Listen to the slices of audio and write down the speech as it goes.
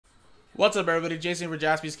What's up, everybody? Jason for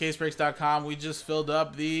JaspysCaseBreaks.com. We just filled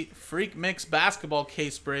up the Freak Mix Basketball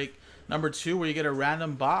Case Break number 2, where you get a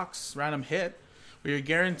random box, random hit, where you're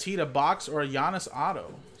guaranteed a box or a Giannis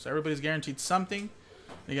auto. So everybody's guaranteed something.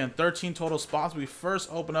 Again, 13 total spots. We first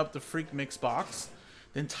open up the Freak Mix box,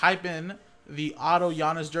 then type in the auto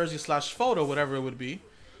Giannis jersey / photo, whatever it would be,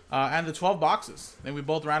 and the 12 boxes. Then we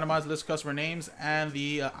both randomize the list of customer names and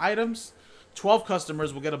the items. 12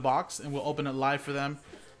 customers will get a box, and we'll open it live for them.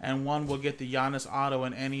 And one will get the Giannis auto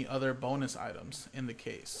and any other bonus items in the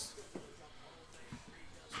case.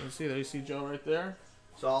 So let's see, there you see Joe right there.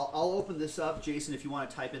 So I'll open this up, Jason, if you want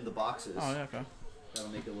to type in the boxes. Oh, yeah, okay. That'll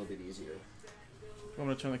make it a little bit easier. Want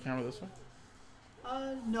me to turn the camera this way?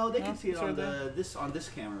 No, they can see it on this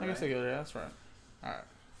camera. I guess right? I get it, yeah, that's right. Alright.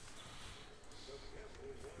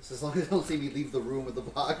 Just as long as they don't see me leave the room with the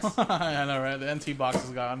box. I know, right? The NT box is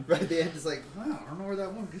gone. Right at the end, it's like, wow, I don't know where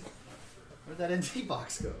that one goes. Where'd that NT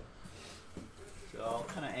box go? So I'll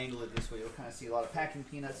kind of angle it this way. You'll kind of see a lot of packing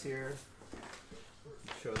peanuts here.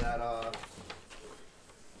 Show that off.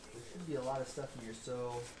 There should be a lot of stuff in here.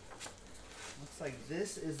 So looks like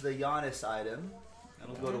this is the Giannis item.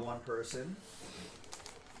 That'll go to one person.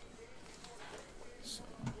 So,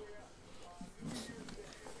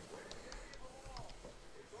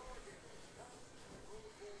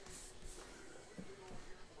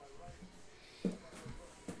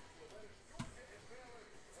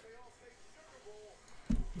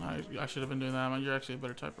 I should have been doing that, man. You're actually a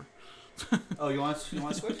better typer. Oh, you want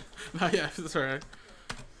to switch? No, yeah, that's alright.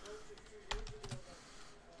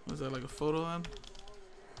 Was that like a photo then?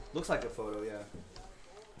 Looks like a photo, yeah.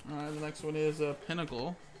 Alright, the next one is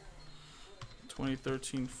Pinnacle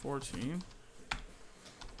 2013-14.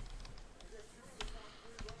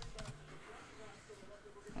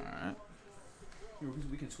 Alright.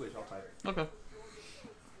 We can switch. I'll type. Okay.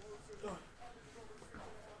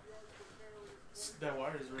 That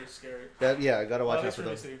wire is very scary. Yeah, I gotta watch out for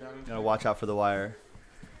the. Gotta watch out for the wire.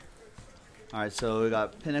 All right, so we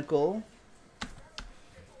got Pinnacle.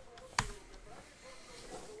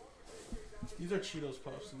 These are Cheetos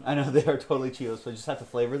Puffs. I know they are totally Cheetos, so you just have to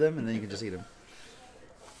flavor them, and then you can just eat them.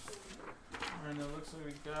 Alright, now it looks like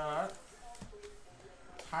we got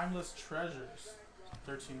Timeless Treasures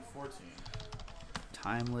 13-14.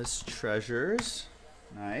 Timeless Treasures,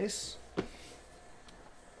 nice.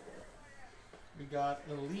 We got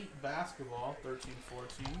Elite Basketball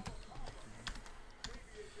 13-14.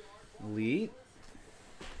 Elite.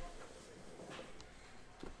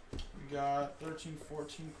 We got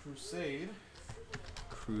 13-14 Crusade.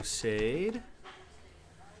 Crusade.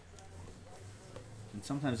 And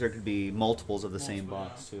sometimes there could be multiples of the same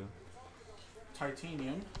box too.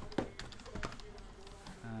 Titanium.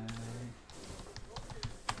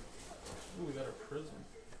 Ooh, we got a Prism.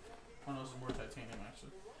 Oh no, this is more Titanium actually.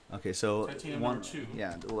 Okay, so Titanium one, number 2.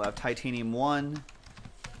 yeah, we'll have Titanium 1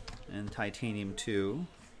 and Titanium 2.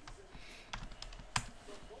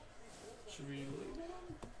 Should we? Is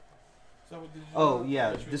that what, did you Oh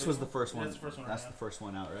yeah, this was the first one. That's the first one. That's the first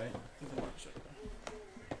one out, right? I think the mark's right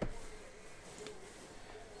there.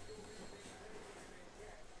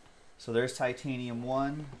 So there's Titanium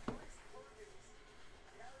 1.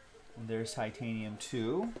 And there's Titanium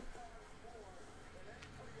 2.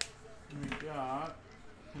 And we got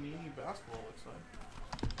Panini Basketball, looks like.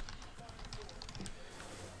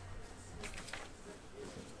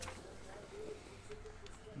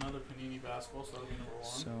 Another Panini Basketball, so that'll be number 1.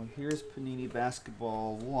 So here's Panini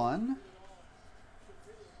Basketball 1.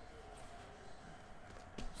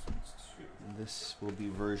 So it's 2. And this will be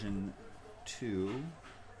version 2.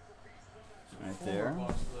 So Right 4 there.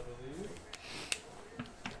 boxes, I believe.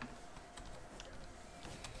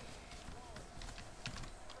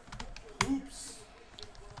 Hoops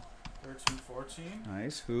 13-14.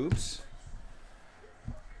 Nice. Hoops.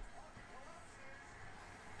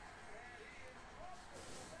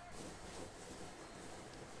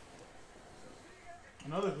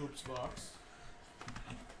 Another Hoops box.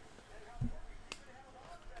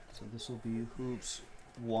 So this will be Hoops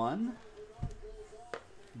 1.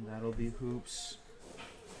 And that'll be Hoops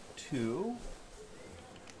 2.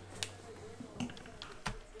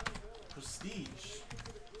 Prestige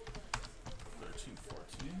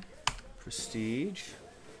 13-14. Prestige.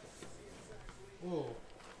 Whoa,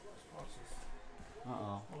 this box is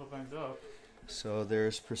Uh-oh. a little banged up. So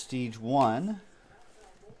there's Prestige 1.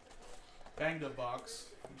 Banged up box,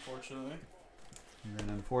 unfortunately. And then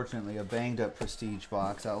unfortunately a banged up Prestige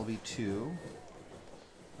box. That will be 2.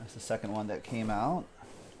 That's the second one that came out.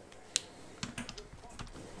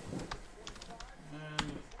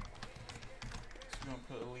 And so I'm gonna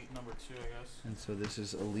put Elite number 2, I guess. And so this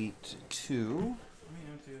is Elite 2. Let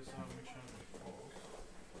me empty this out and make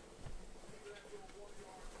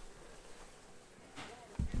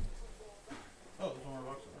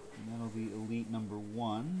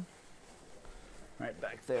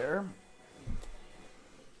break there.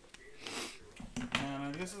 And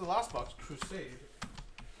I guess this is the last box, Crusade.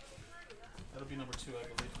 That'll be number 2, I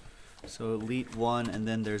believe. So Elite 1, and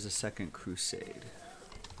then there's a second Crusade.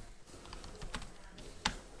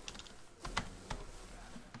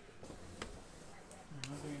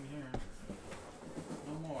 Nothing in here.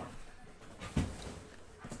 No more.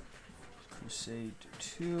 Crusade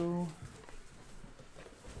 2.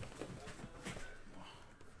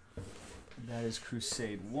 That is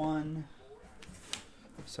Crusade 1.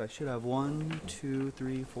 So I should have 1, 2,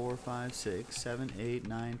 3, 4, 5, 6, 7, 8,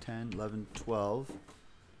 9, 10, 11, 12.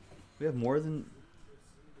 We have more than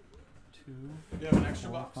 2, You have an extra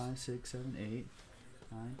 4, box? 5, 6, 7, 8,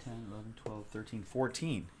 9, 10, 11, 12, 13,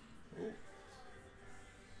 14.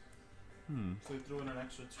 So we threw in an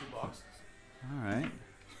extra 2 boxes. All right.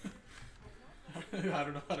 I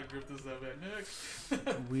don't know how to group this up yet,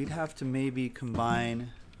 Nick. We'd have to maybe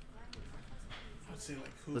combine. I'd say like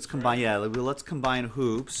hoops. Let's combine. right? Yeah, let's combine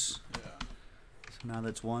hoops. Yeah. So now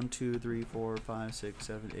that's 1, 2, 3, 4, 5, 6,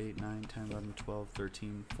 7, 8, 9, 10, 11, 12,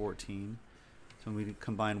 13, 14. So we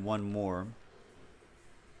combine one more.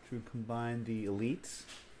 Should we combine the elites?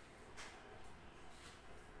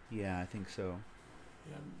 Yeah, I think so.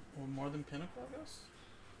 Yeah, or more than Pinnacle, I guess?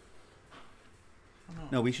 I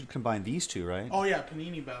don't know. No, we should combine these two, right? Oh, yeah,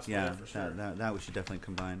 Panini basketball, yeah, for sure. that we should definitely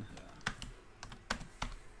combine. Yeah.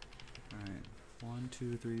 All right. 1,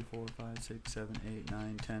 2, 3, 4, 5, 6, 7, 8,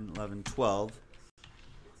 9, 10, 11, 12.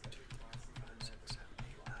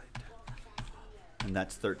 And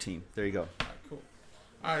that's 13. There you go. Alright, cool.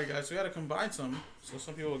 Alright, guys, so we got to combine some. So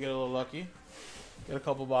some people will get a little lucky. Get a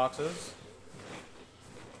couple boxes.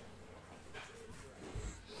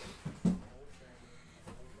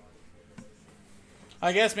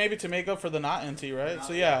 I guess maybe to make up for the not NT, right?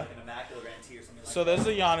 So yeah. So there's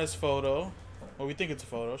a Giannis photo. Well, we think it's a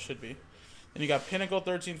photo. Should be. Then you got Pinnacle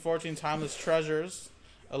 13, 14, Timeless Treasures,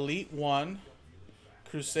 Elite 1,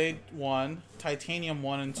 Crusade 1, Titanium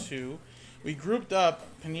 1 and 2. We grouped up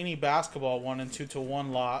Panini Basketball 1 and 2 to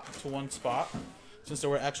one lot, to one spot, since there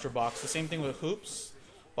were extra boxes. The same thing with Hoops,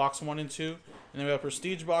 Box 1 and 2. And then we have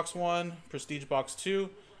Prestige Box 1, Prestige Box 2,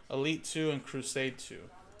 Elite 2, and Crusade 2.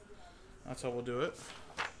 That's how we'll do it.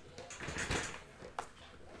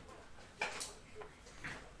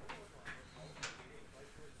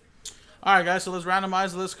 Alright, guys, so let's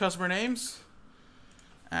randomize the list of customer names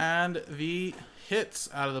and the hits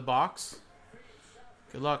out of the box.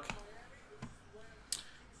 Good luck.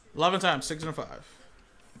 11 times, 6 and a 5.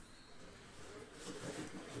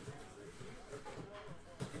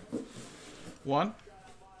 1,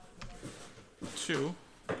 2,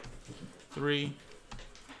 3,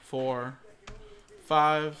 4,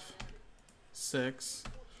 5, 6,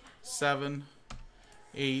 7,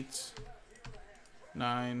 8,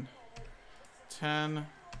 9, 10,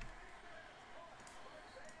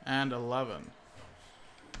 and 11.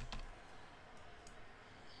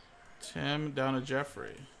 Tim down to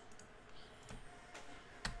Jeffrey.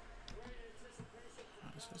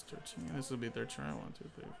 This is 13. This will be 13. 1, 2,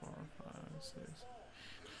 3, 4, 5, 6.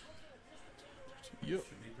 13. Yep.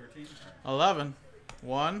 11.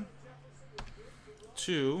 1,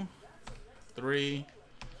 2, 3,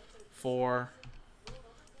 4,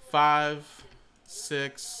 5,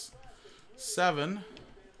 6, 7,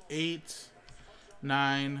 8,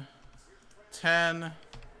 9, 10,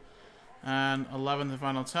 and 11 the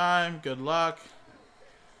final time. Good luck.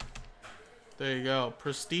 There you go.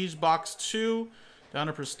 Prestige Box 2 down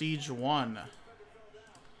to Prestige 1.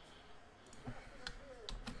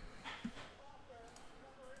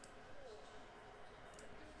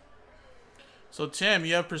 So, Tim,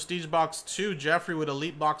 you have Prestige Box 2. Jeffrey with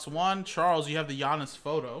Elite Box 1. Charles, you have the Giannis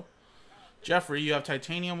photo. Jeffrey, you have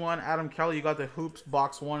Titanium 1. Adam Kelly, you got the Hoops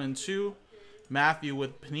Box 1 and 2. Matthew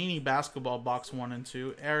with Panini Basketball Box 1 and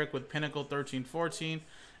 2. Eric with Pinnacle 13, 14.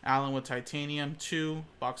 Alan with Titanium 2.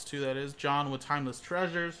 Box 2, that is. John with Timeless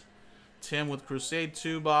Treasures. Tim with Crusade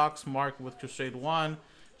 2 box. Mark with Crusade 1.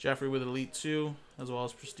 Jeffrey with Elite 2. As well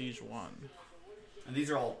as Prestige 1. And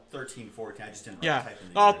these are all 13, 14. I just didn't Yeah. type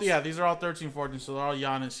in the years. Yeah, these are all 13, 14, so they're all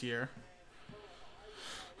Giannis here.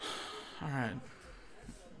 All right.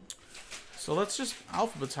 So let's just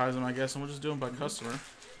alphabetize them, I guess, and we'll just do them by customer.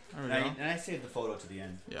 There we go. And I saved the photo to the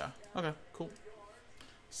end. Yeah. Okay, cool.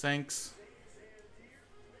 Thanks.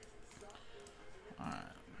 All right.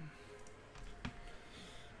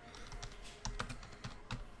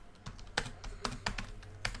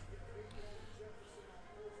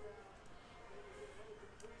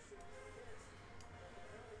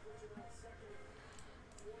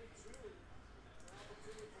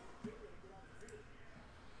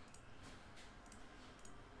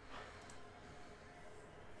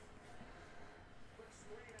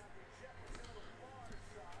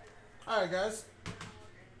 All right, guys.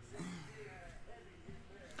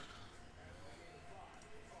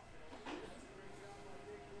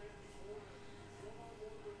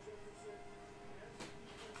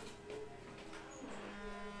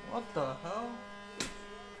 What the hell?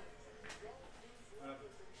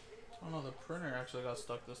 Oh no, the printer actually got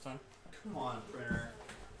stuck this time. Come on, printer.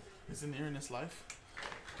 Is it nearing its life?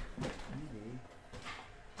 Maybe.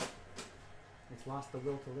 It's lost the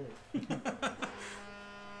will to live.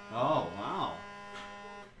 Oh, wow.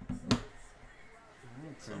 Alright,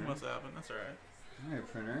 Something must happen. That's alright.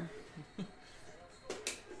 Alright, printer.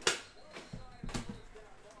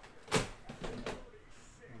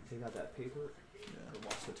 Take out that paper. Yeah. Or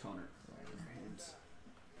wash the toner. Hands.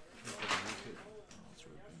 Oh, that's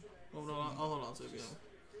really good. Oh, no, I'll hold on to it. Yeah.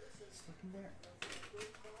 Stuck in there.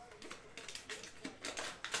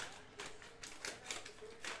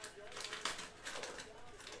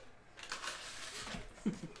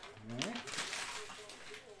 Alright.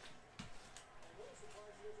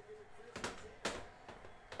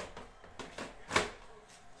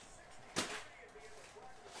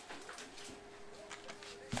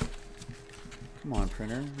 Come on,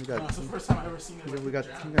 printer. We got. That's the first time I've ever seen it. We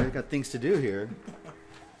got things to do here.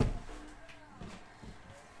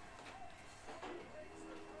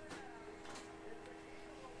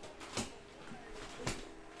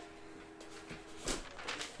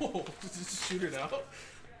 Oh, just shoot it out.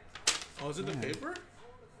 Oh, is it the paper?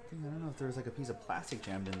 I don't know if there was like a piece of plastic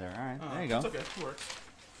jammed in there. All right, Oh, there you go. It's okay. It works.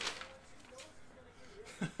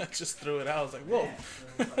 I just threw it out. I was like, whoa.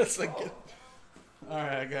 It's like, all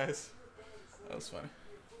right, guys. That was funny.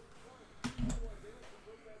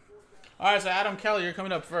 All right, so Adam Kelly, you're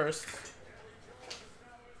coming up first.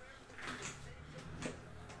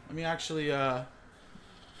 Let me actually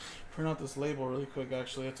print out this label really quick.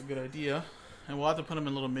 Actually, that's a good idea. And we'll have to put them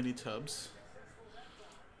in little mini tubs.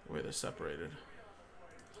 The way they're separated.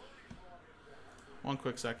 One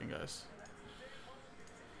quick second, guys.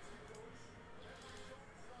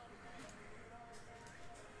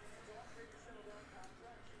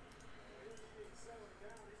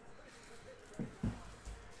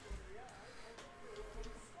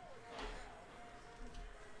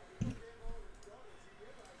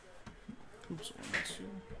 Oops, 1, 2.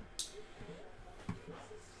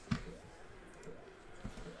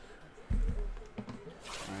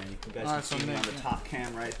 Alright, you guys Alright, can see me on the top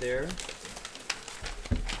cam right there.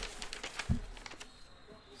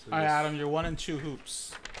 So Alright, Adam, you're 1 and 2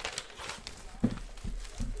 hoops.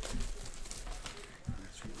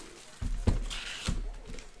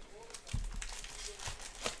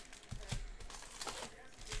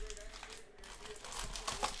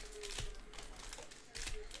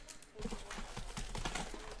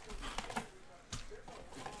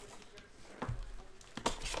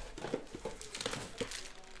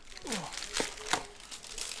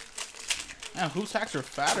 Man, hoops hacks are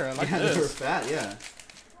fatter. I like yeah, this. they were fat, yeah.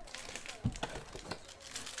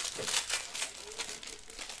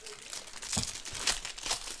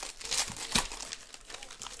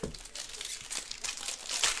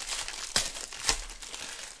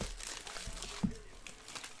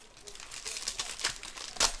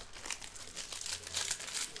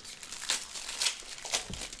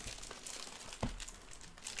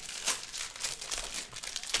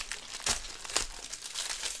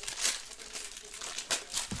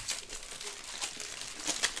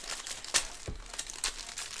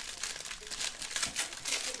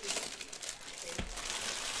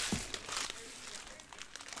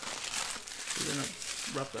 You're gonna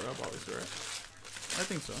wrap that up, obviously, right? I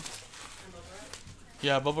think so.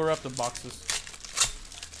 Yeah, bubble wrap the boxes.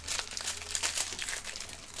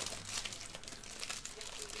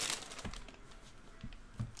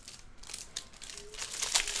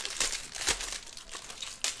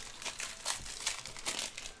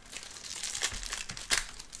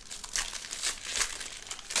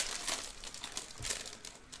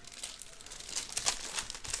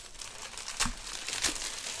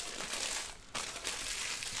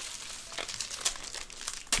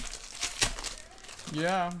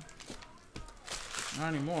 Yeah.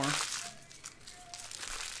 Not anymore.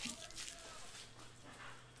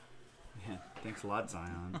 Yeah, thanks a lot,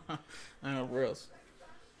 Zion. I know, reals.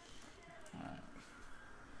 Alright.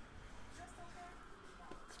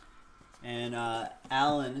 And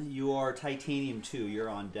Alan, you are Titanium 2. You're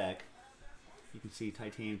on deck. You can see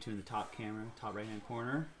Titanium 2 in the top camera, top right-hand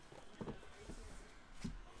corner.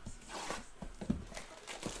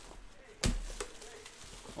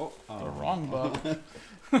 Oh, The wrong buck.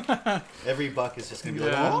 Every buck is just going to be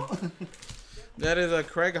Yeah. like, oh. That is a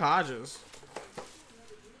Craig Hodges.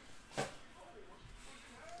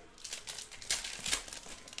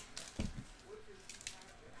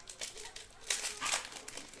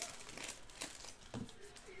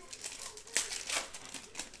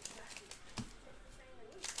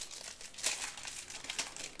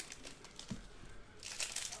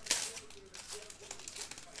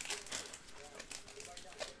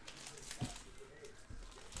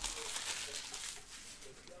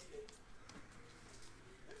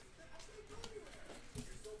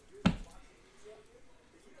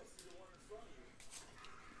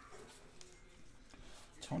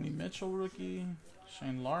 Tony Mitchell rookie.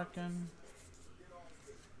 Shane Larkin.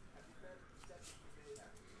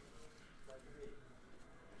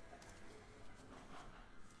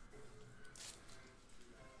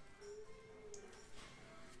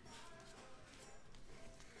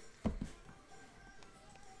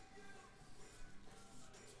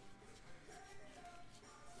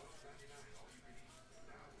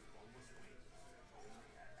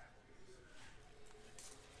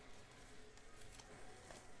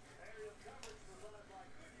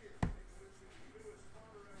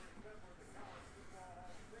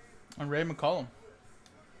 And Ray McCollum.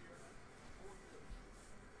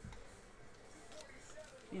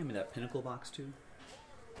 You hand me that Pinnacle box too.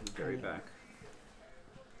 Very back.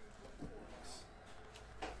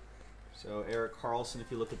 So Eric Carlson, if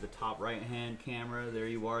you look at the top right-hand camera, there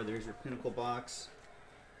you are. There's your Pinnacle box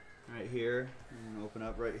right here. And open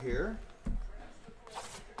up right here.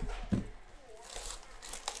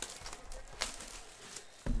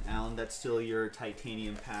 Alan, that's still your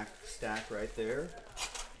titanium pack stack right there.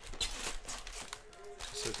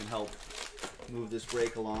 So it can help move this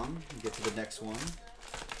break along and get to the next one.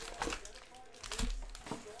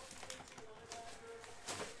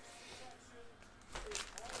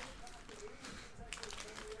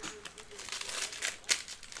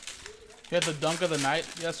 He had the dunk of the night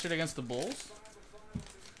yesterday against the Bulls.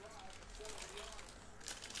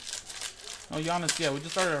 Oh, Giannis, yeah, we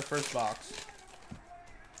just started our first box.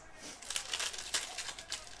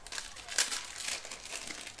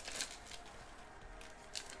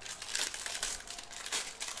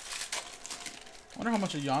 I wonder how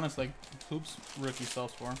much a Giannis like hoops rookie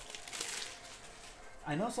sells for.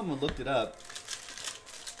 I know someone looked it up.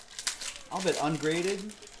 I'll bet ungraded.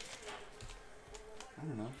 I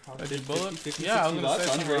don't know. Probably Reggie 50, Bullock? 50, Yeah, I was 60 gonna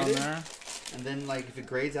bucks say somewhere around ungraded. there. And then like if it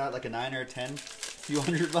grades out like a 9 or a 10, a few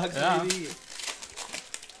 $100 Yeah. maybe.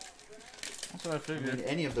 That's what I I figured. mean,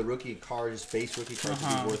 any of the rookie cards, base rookie cards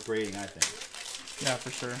would be worth grading, I think. Yeah,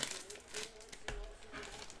 for sure.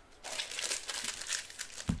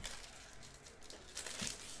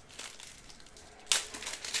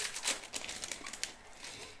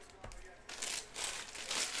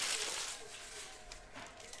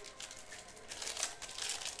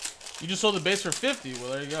 You just sold the base for 50.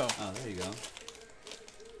 Well, there you go. Oh, there you go.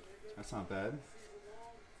 That's not bad.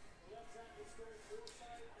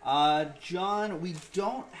 John, we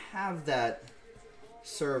don't have that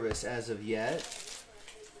service as of yet.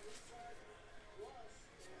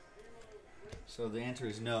 So the answer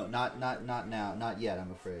is no. Not now. Not yet,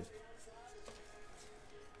 I'm afraid.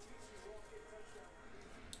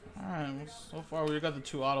 Alright, well, so far we got the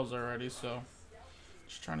 2 autos already, so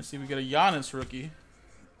just trying to see if we get a Giannis rookie.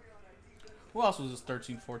 Who else was this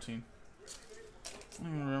 13-14? I don't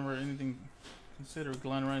even remember anything. Consider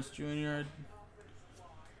Glenn Rice Jr. There's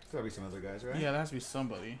gotta be some other guys, right? Yeah, that has to be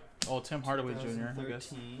somebody. Oh, Tim Hardaway Jr., I guess.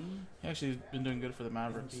 2013 He actually has been doing good for the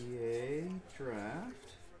Mavericks. NBA draft.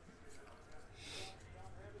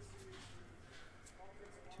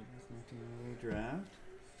 2019 NBA draft.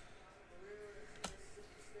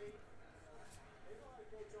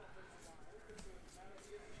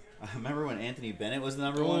 I remember when Anthony Bennett was the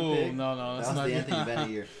number one Oh, pick. no, That that's was not the good. Anthony Bennett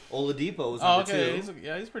year. Oladipo was Oh, number okay. two.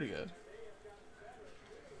 He's pretty good.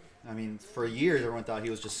 I mean, for years everyone thought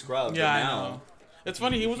he was just scrubbed. Yeah, but I now, know. It's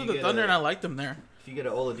funny, he if was you with the get Thunder a- and I liked him there. If you get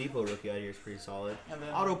an Oladipo rookie out of here, it's pretty solid. And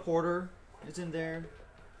then- Otto Porter is in there.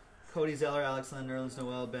 Cody Zeller, Alex Len, Nerlens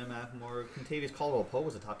Noel, Ben McLemore. Contavious Caldwell-Pope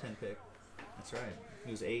was a top 10 pick. That's right.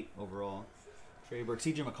 He was 8 overall. Trey Burke.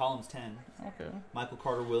 CJ McCollum's 10. Okay. Michael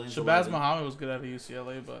Carter-Williams, Shabazz 11. Muhammad was good out of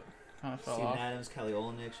UCLA, but kind of fell Steven off. Adams, Kelly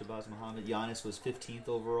Olynyk, Shabazz Muhammad. Giannis was 15th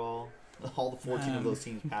overall. All the 14 of Man. those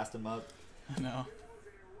teams passed him up. I know.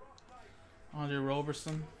 Andre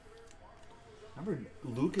Roberson? Remember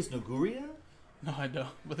Lucas Nogueira? No, I don't.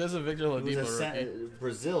 But there's a Victor He was Oladipo a rookie.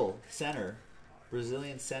 Brazilian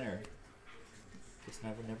center. Just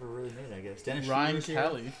never really made, I guess. Dennis Ryan Schroeder's here.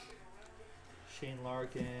 Kelly. Shane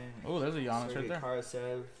Larkin. Oh, there's a Giannis Sergei right there.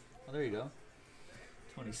 Karasev. Oh, there you go.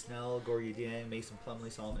 Tony Snell, Gorgie Dieng, Mason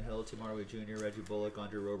Plumlee, Solomon Hill, Tim Hardaway Jr., Reggie Bullock,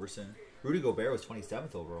 Andre Roberson. Rudy Gobert was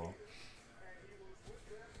 27th overall.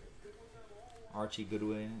 Archie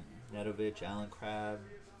Goodwin, Nedovic, Alan Crabb.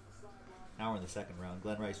 Now we're in the second round.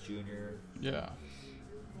 Glenn Rice Jr. Yeah.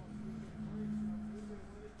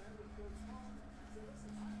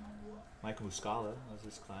 Michael Muscala was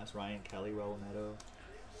this class. Ryan Kelly, Raul Neto.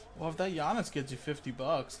 Well, if that Giannis gets you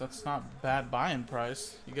 $50, that's not bad buying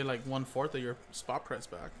price. You get like 1/4 of your spot price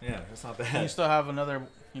back. Yeah, that's not And you bad. still have another,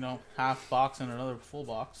 half box and another full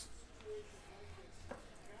box.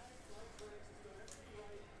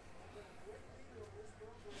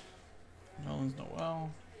 Nerlens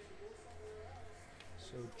Noel.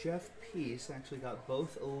 So Jeff Peace actually got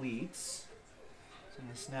both elites. So I'm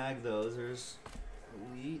going to snag those. There's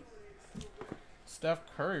elite. Steph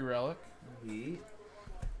Curry relic. Elite.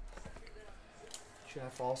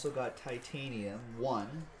 Jeff also got titanium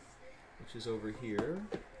 1, which is over here.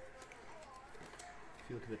 If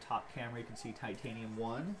you look at the top camera, you can see titanium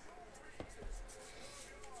 1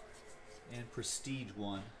 and prestige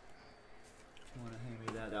 1. You want to hand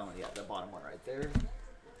me that one? Yeah, the bottom one right there.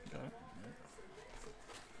 Got it.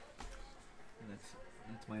 And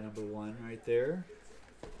that's my number 1 right there.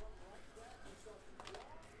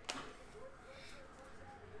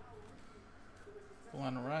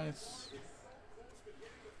 Glenn Rice.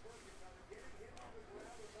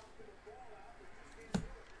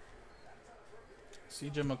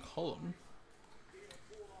 CJ McCollum.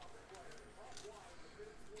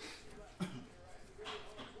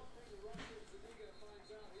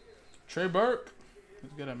 Trey Burke.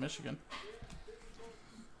 He's good at Michigan.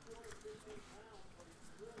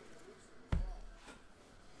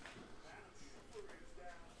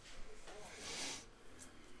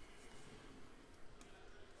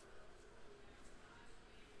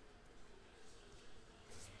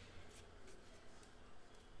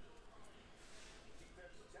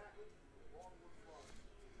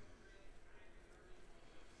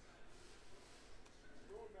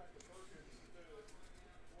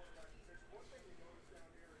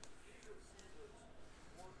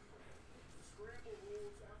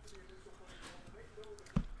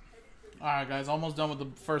 Alright guys, almost done with the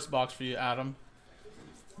first box for you, Adam.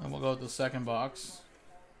 Then we'll go with the second box.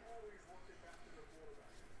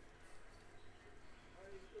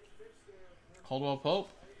 Caldwell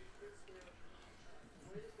Pope.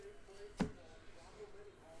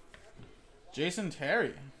 Jason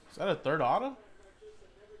Terry. Is that a third auto?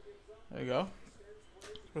 There you go.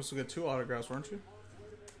 Supposed to get 2 autographs, weren't you?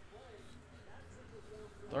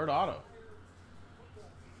 Third auto.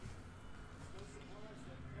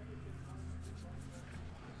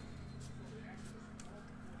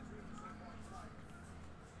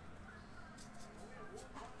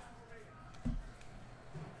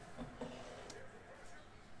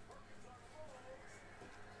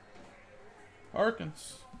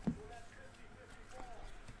 Harkins.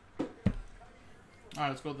 Alright,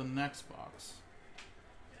 let's go to the next box.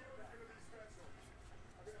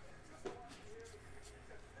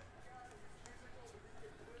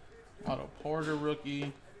 Otto Porter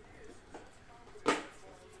rookie.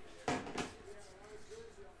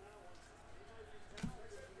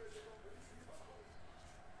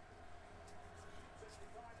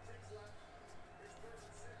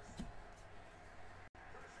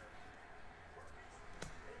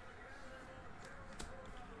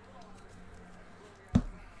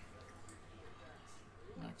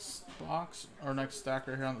 Next box, or next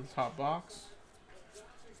stacker here on the top box.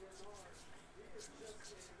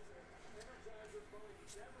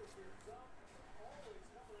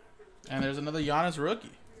 And there's another Giannis rookie.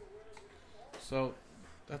 So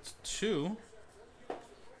that's 2. If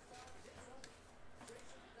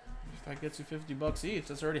that gets you $50 each,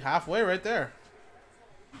 that's already halfway right there.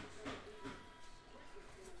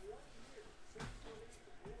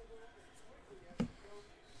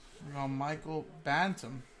 We got Michael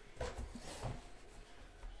Bantam.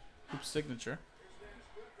 Hoop signature.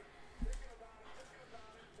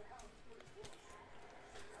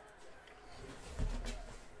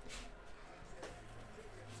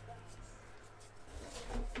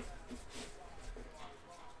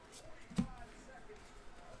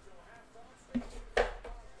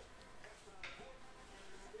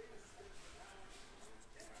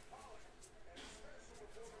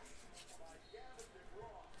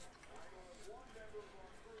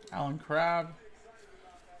 Alan Crabb.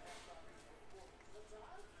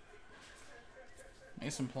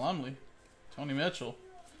 Mason Plumlee. Tony Mitchell.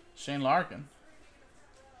 Shane Larkin.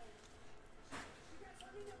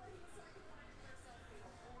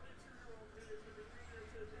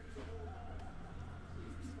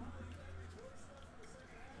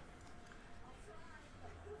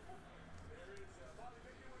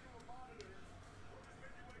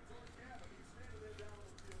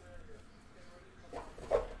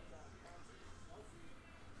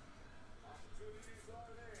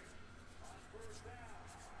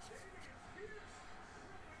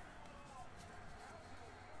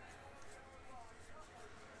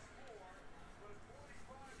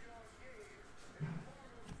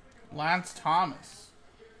 Lance Thomas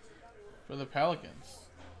for the Pelicans.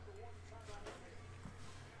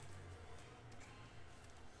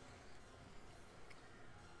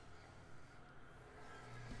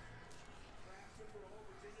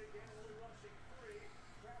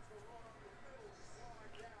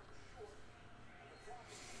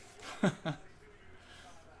 Alright,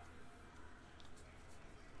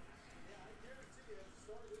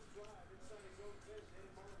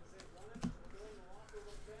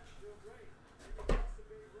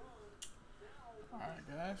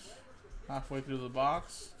 guys. Halfway through the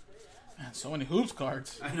box. Man, so many hoops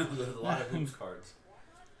cards. I know, there's a lot of hoops cards.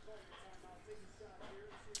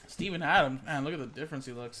 Steven Adams. Man, look at the difference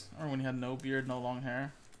he looks. Remember when he had no beard, no long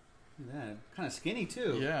hair? Look at that. Kind of skinny,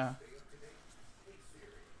 too. Yeah.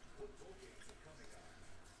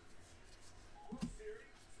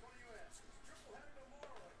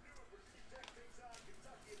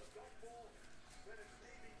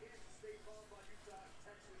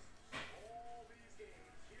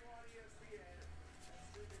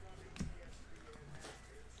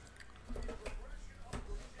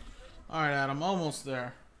 All right, Adam, almost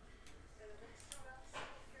there.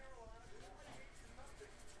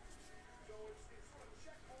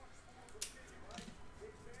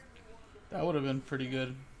 That would have been pretty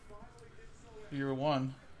good. Year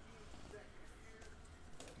one.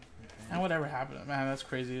 And whatever happened, man, that's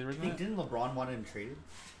crazy. I think, didn't LeBron want him traded?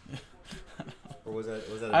 Or was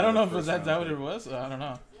that? I don't know if was that what it was. I don't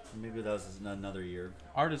know. Maybe that was another year.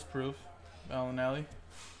 Artist proof, Bellinelli.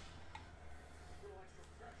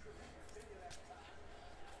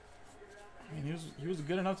 I mean, he was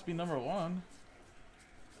good enough to be number one.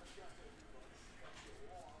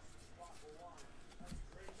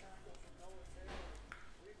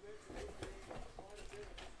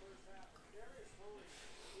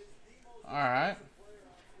 All right.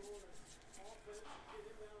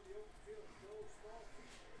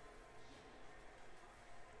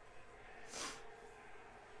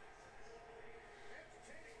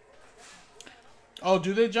 Oh,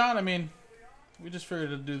 do they, John? I mean, we just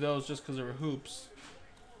figured to do those just because they were hoops.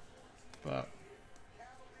 But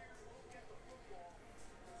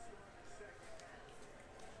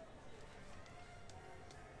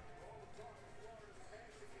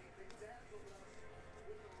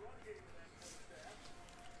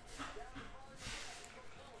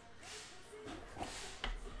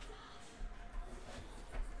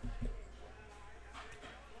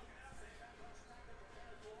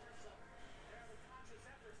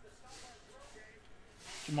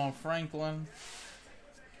Jamal Franklin.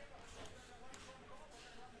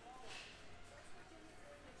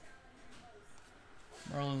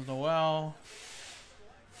 Merlin Noel.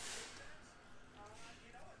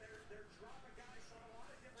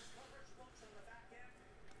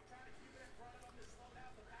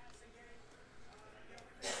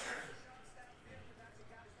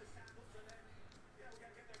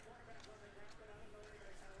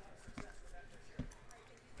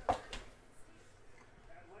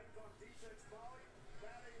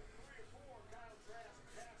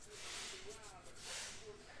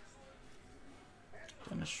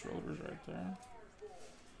 Dennis Schroeder's right there.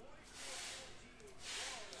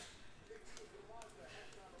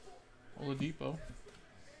 Oladipo.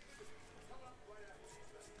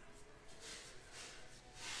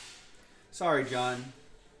 Sorry, John.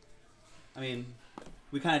 I mean,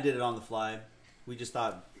 we kind of did it on the fly. We just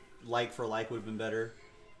thought like for like would have been better.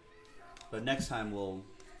 But next time if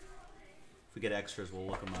we get extras, we'll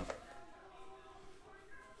look them up.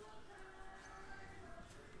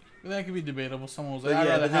 That could be debatable. Someone was But like,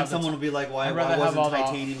 yeah, but then someone will be like, why wasn't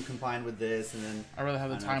titanium combined with this? And then I'd rather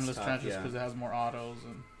have the timeless trenches because it has more autos.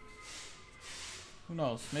 And who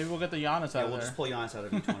knows? Maybe we'll get the Giannis out of there. We'll just pull Giannis out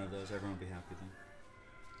of each one of those. Everyone will be happy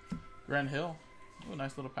then. Grant Hill. Ooh,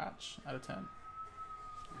 nice little patch out of 10.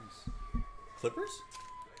 Nice. Clippers?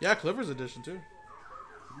 Yeah, Clippers edition too.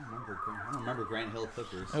 I don't remember Grant Hill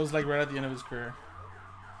Clippers. It was like right at the end of his career.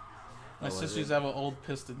 My sister used to have an old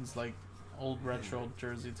Pistons, like old retro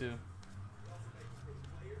jersey too.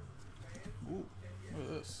 Ooh, look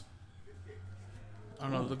at this. I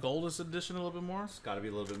don't know, the Goldest edition a little bit more? It's got to be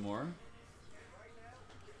a little bit more.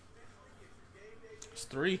 It's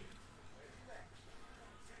 3.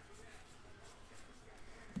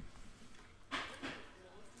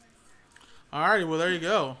 Alrighty, well there you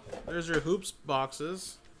go. There's your hoops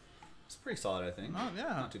boxes. It's pretty solid, I think. Yeah.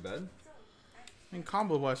 Not too bad. I mean,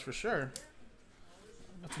 combo wise for sure.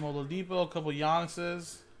 Got some Oladipo, a couple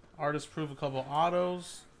Giannis's, artist proof, a couple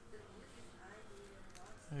autos.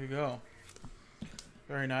 There you go.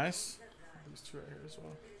 Very nice. These two right here as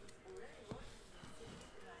well.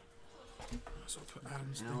 So we'll put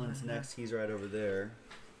Adam's Allen's right next. He's right over there,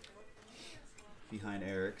 behind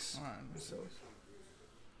Eric's. All right. So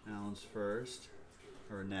Allen's first,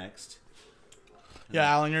 or next. Yeah,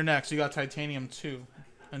 Alan, you're next. You got titanium 2,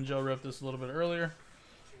 and Joe ripped this a little bit earlier.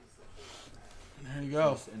 There you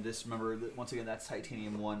go. And this, remember, once again, that's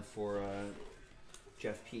titanium 1 for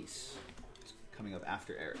Jeff Peace coming up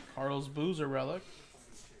after Eric. Carlos Boozer relic.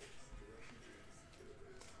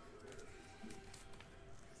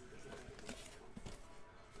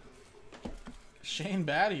 Shane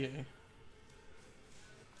Battier.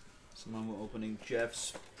 Someone opening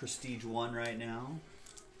Jeff's Prestige 1 right now.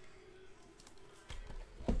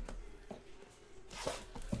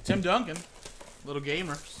 Tim Duncan. Little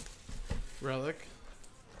Gamers relic.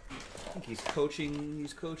 I think he's coaching.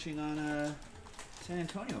 He's coaching on San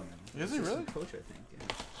Antonio now. Is he really? Coach, I think. Yeah.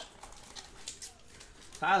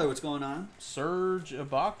 Tyler, what's going on? Serge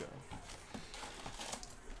Ibaka.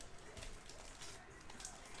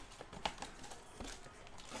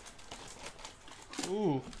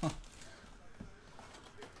 Ooh.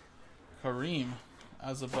 Kareem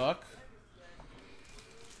as a Buck.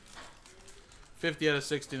 50 out of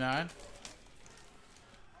 69.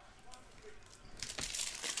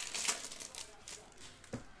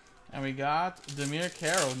 And we got Demir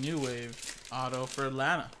Carroll, New Wave auto for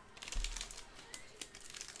Atlanta.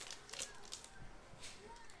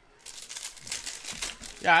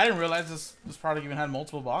 Yeah, I didn't realize this product even had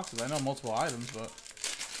multiple boxes. I know multiple items, but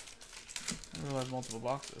I didn't realize multiple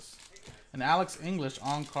boxes. And Alex English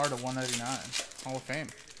on card at 199. Hall of Fame.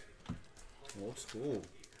 Old school.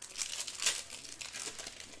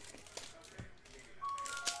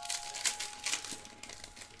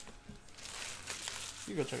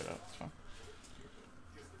 You go check it out. It's fine.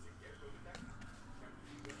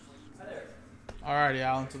 Alrighty,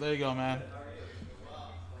 Alan. So there you go, man.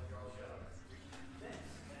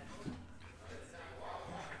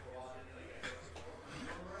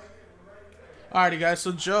 Alrighty, guys.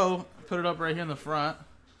 So Joe put it up right here in the front.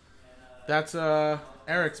 That's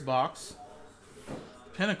Eric's box.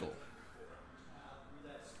 Pinnacle.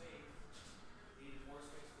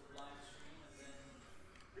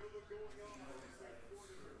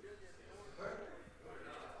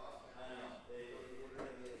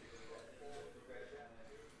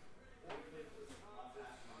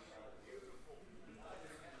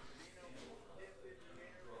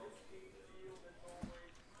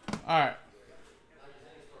 All right.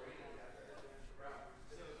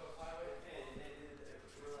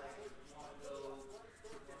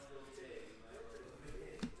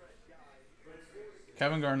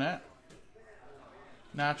 Kevin Garnett.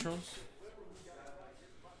 Naturals.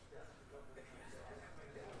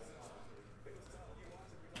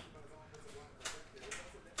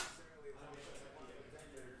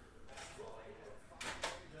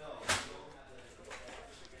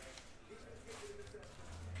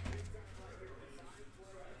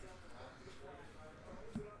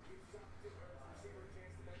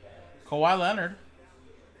 Kawhi Leonard.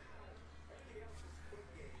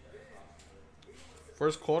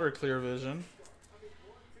 First quarter clear vision.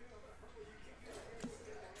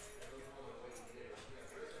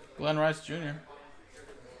 Glenn Rice Jr.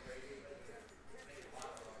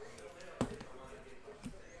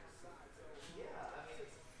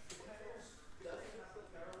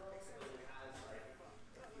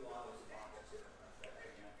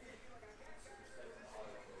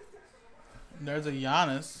 There's a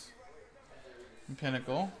Giannis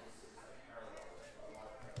Pinnacle.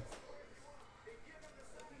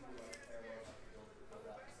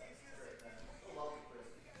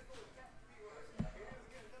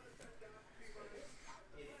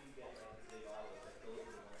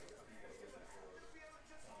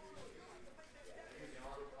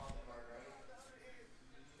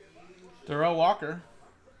 Darrell Walker.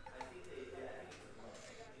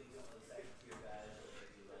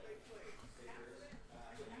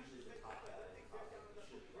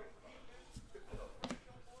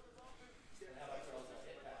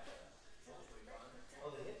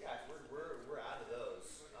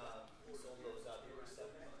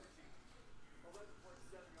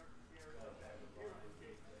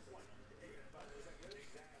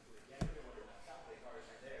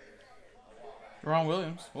 Ron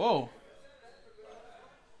Williams. Whoa.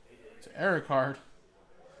 It's an error card.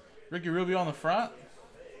 Ricky Rubio on the front.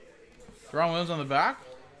 Ron Williams on the back.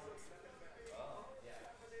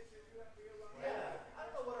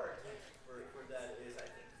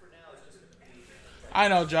 I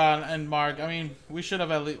know, John and Mark. I mean, we should have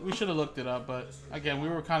looked it up, but again, we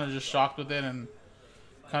were kind of just shocked with it and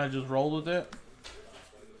kind of just rolled with it.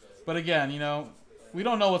 But again, you know, we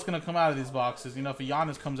don't know what's going to come out of these boxes. You know, if a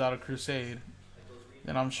Giannis comes out of Crusade,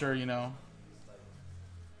 then I'm sure, you know,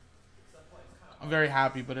 I'm very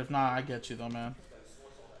happy. But if not, I get you though, man.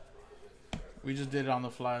 We just did it on the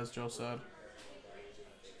fly, as Joe said.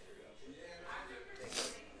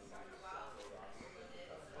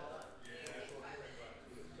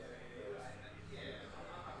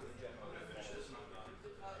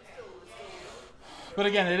 But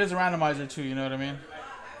again, it is a randomizer too, you know what I mean?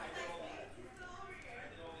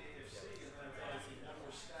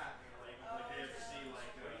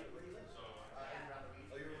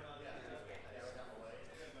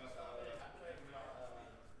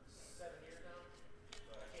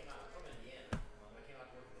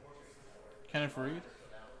 Kenneth Reed.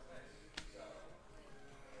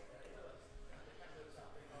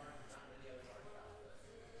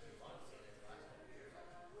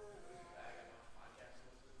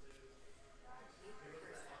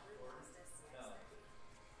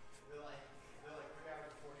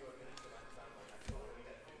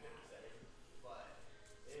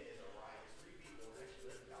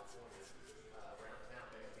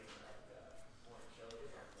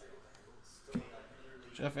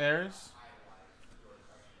 Jeff Ayres.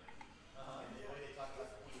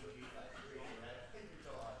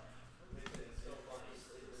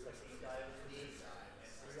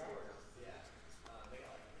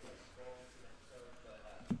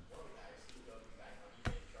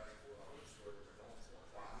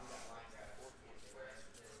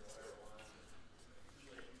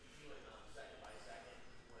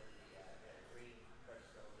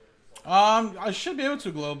 I should be able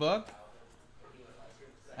to, Glowbug.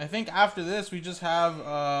 I think after this we just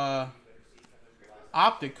have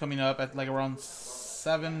Optic coming up at like around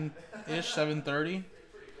 7-ish, 7:30.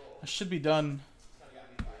 I should be done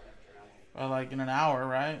by like in an hour,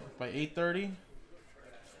 right? By 8:30.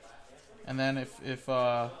 And then if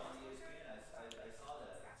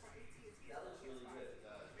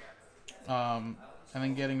and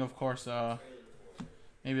then getting, of course,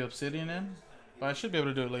 maybe Obsidian in. But I should be able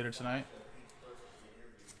to do it later tonight.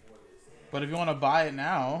 But if you want to buy it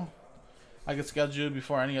now, I can schedule it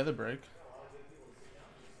before any other break.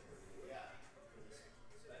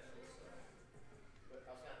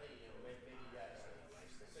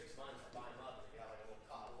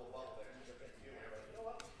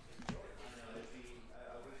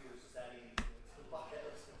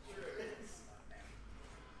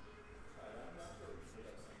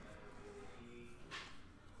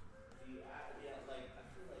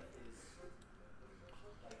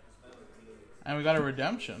 And we got a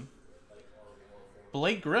redemption.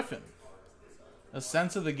 Blake Griffin. A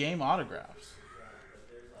Sense of the Game autographs.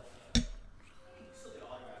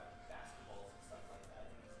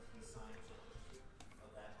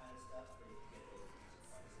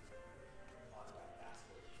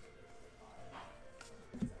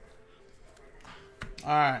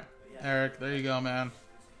 Alright, Eric, there you go, man.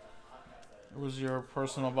 It was your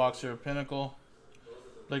personal box here, Pinnacle.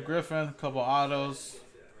 Blake Griffin, a couple autos,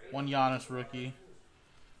 one Giannis rookie.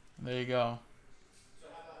 There you go.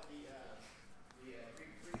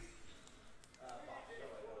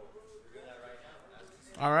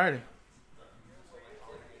 Alrighty.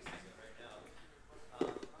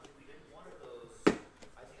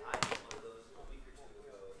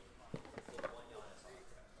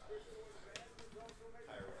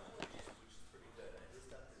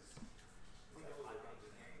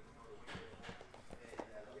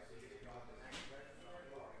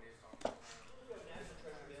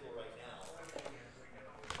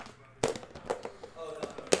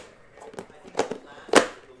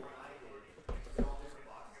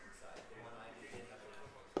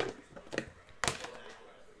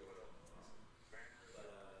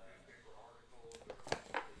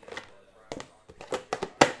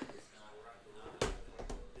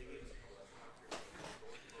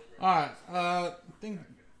 Alright, I think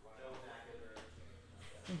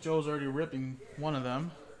Joe's already ripping one of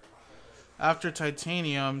them. After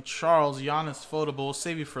Titanium, Charles, Giannis Photable,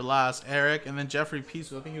 save you for last, Eric, and then Jeffrey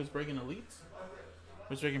Peace. I think he was breaking Elite.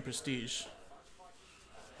 He was breaking Prestige.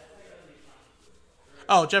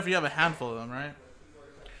 Oh, Jeffrey, you have a handful of them, right?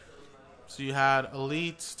 So you had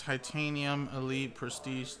Elite, Titanium, Elite,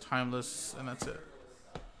 Prestige, Timeless, and that's it.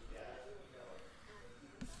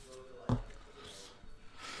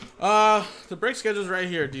 The break schedule's right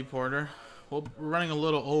here, D Porter. Well, we're running a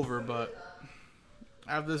little over, but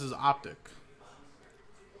after this is Optic.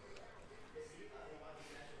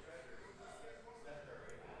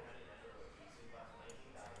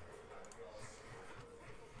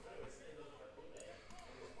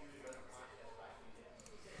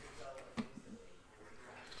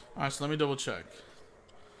 Alright, so let me double check.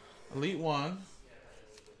 Elite 1,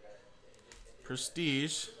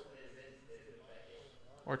 Prestige,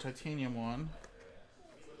 or Titanium 1.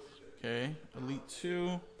 Okay, Elite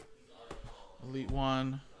 2, Elite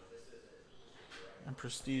 1, and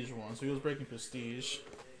Prestige 1. So he was breaking Prestige.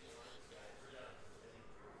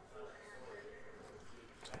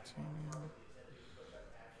 Titanium.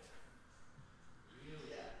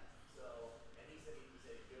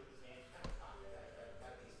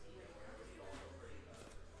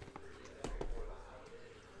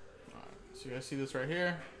 So you guys see this right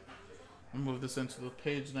here. I'll move this into the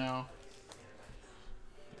page now.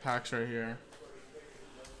 The pack's right here.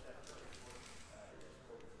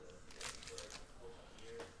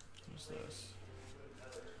 What's this?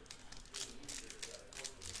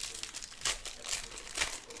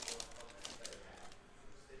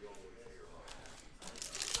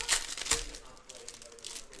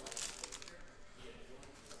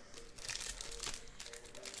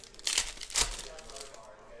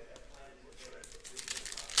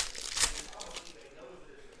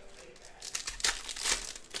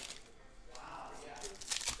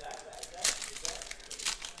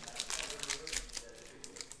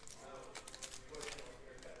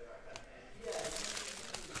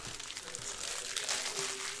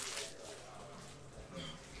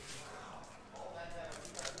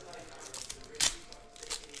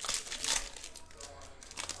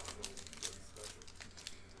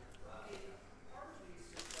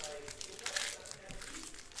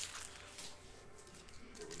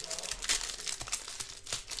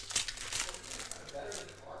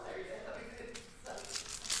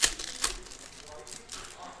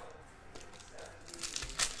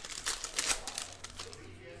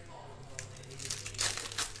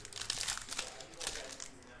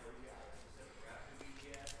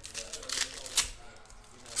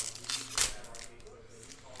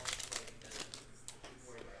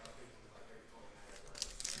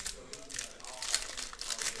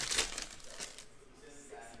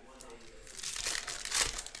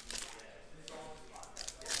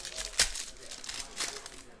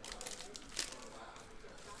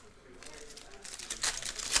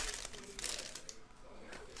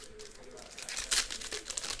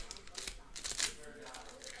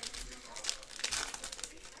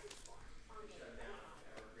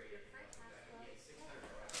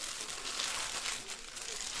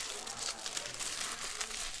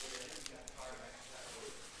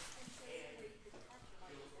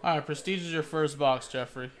 All right, Prestige is your first box,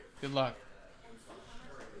 Jeffrey. Good luck.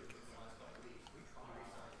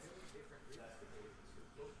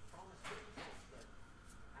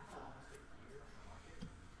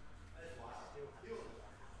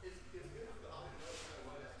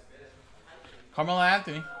 Carmelo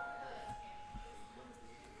Anthony.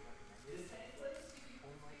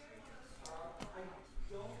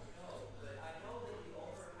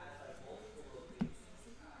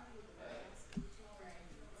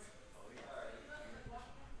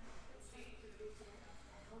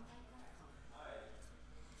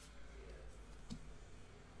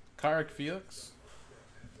 Carrick Felix.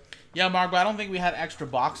 Yeah, Mark, but I don't think we had extra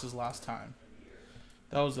boxes last time.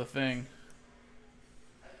 That was the thing.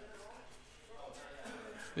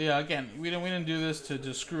 Yeah, again, we didn't do this to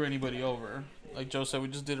just screw anybody over. Like Joe said, we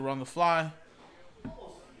just did it on the fly.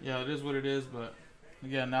 Yeah, it is what it is, but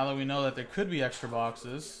again, now that we know that there could be extra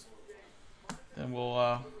boxes, then we'll,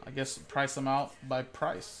 I guess, price them out by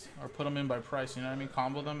price. Or put them in by price, you know what I mean?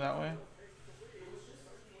 Combo them that way.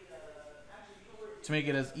 To make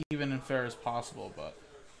it as even and fair as possible, but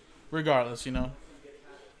regardless, you know,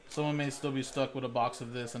 someone may still be stuck with a box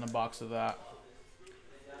of this and a box of that.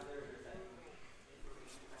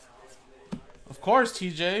 Of course,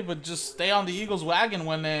 TJ, but just stay on the Eagles wagon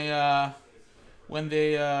when they beat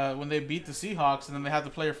the Seahawks and then they have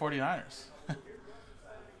to play your 49ers.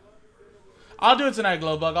 I'll do it tonight,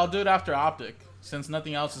 Glowbug. I'll do it after Optic since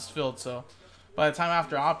nothing else is filled. So by the time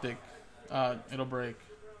after Optic, it'll break.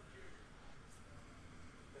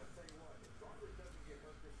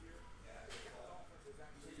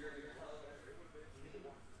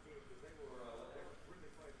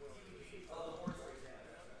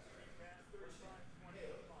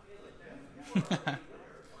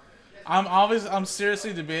 I'm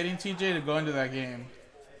seriously debating, TJ, to go into that game.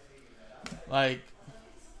 Like,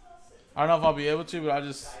 I don't know if I'll be able to, but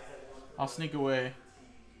I'll sneak away.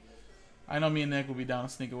 I know me and Nick will be down to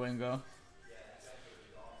sneak away and go.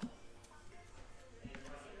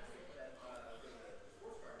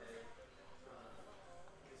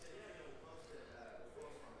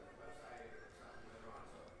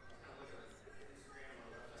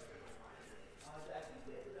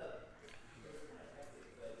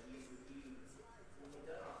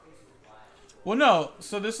 Well, no.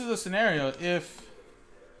 So this is a scenario. If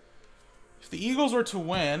the Eagles were to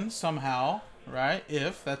win somehow, right?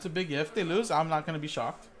 If, that's a big if. They lose, I'm not going to be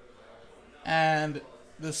shocked. And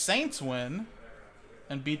the Saints win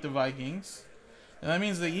and beat the Vikings, and that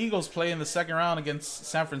means the Eagles play in the second round against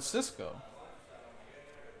San Francisco.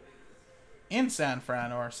 In San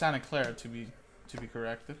Fran, or Santa Clara to be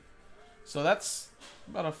corrected. So that's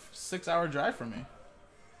about a 6-hour drive for me.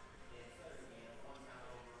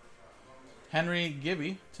 Henry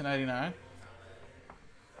Gibby to 99.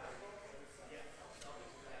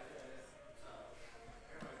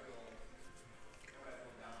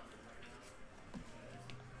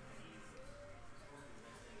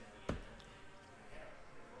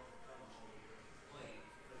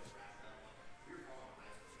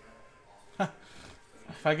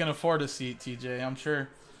 If I can afford a seat, TJ, I'm sure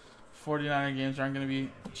 49er games aren't going to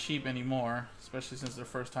be cheap anymore, especially since they're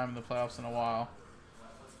first time in the playoffs in a while.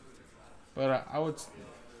 But I would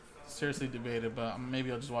seriously debate it, but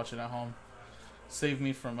maybe I'll just watch it at home. Save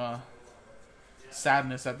me from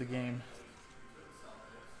sadness at the game.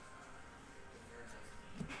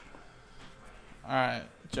 All right,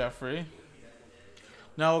 Jeffrey.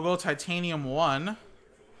 Now we'll go Titanium 1. And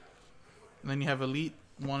then you have Elite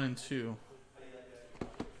 1 and 2.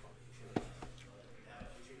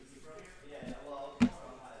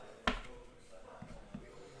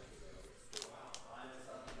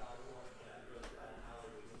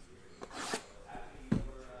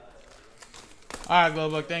 All right,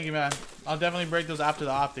 Glowbook. Thank you, man. I'll definitely break those after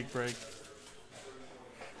the Optic break.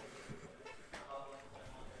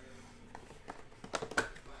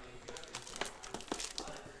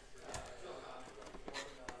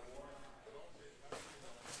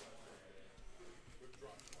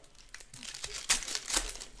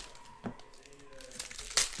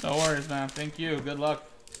 No worries, man. Thank you. Good luck.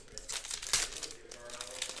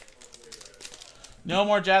 No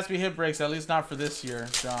more Jaspy hit breaks, at least not for this year,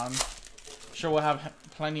 John. Sure, we'll have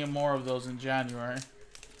plenty of more of those in January.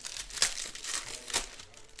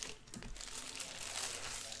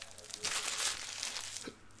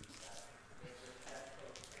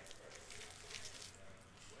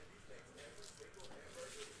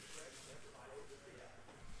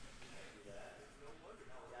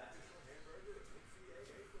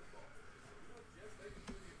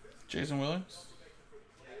 Jason Williams,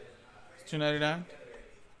 $2.99.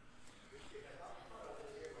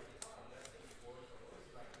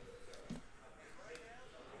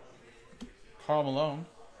 Karl Malone,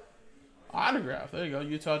 autograph. There you go,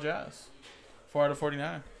 Utah Jazz,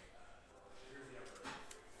 4/49.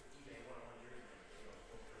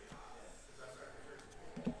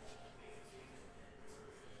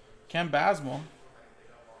 Ken Bazemore.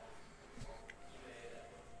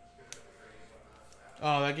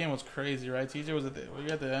 Oh, that game was crazy, right? TJ, was were you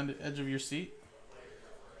at the edge of your seat?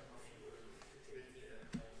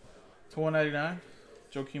 To 199,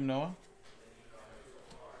 Joakim Noah,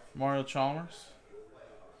 Mario Chalmers,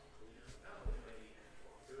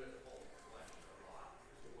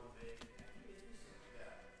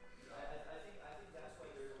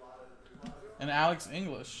 and Alex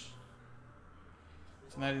English,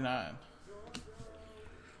 to 99.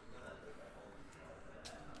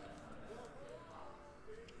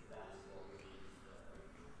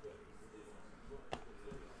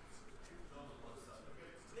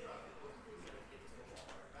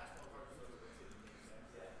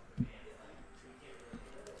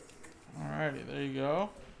 Alrighty, there you go.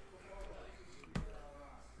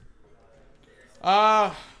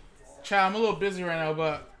 Chad, I'm a little busy right now,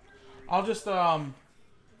 but I'll just I'll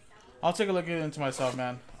take a look into myself,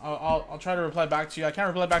 man. I'll try to reply back to you. I can't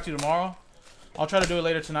reply back to you tomorrow. I'll try to do it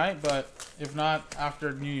later tonight, but if not,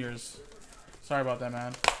 after New Year's. Sorry about that,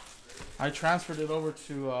 man. I transferred it over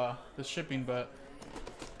to the shipping, but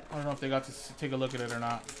I don't know if they got to take a look at it or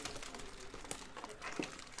not.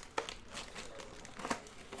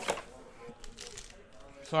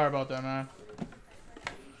 Sorry about that, man.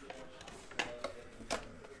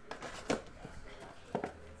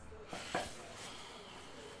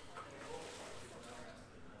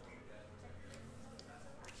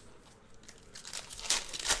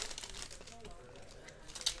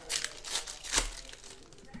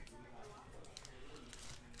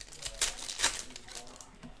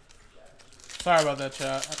 Sorry about that,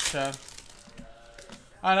 Chad.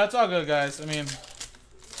 Alright, that's all good, guys. I mean,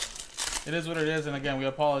 it is what it is, and again, we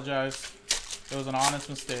apologize. It was an honest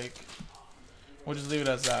mistake. We'll just leave it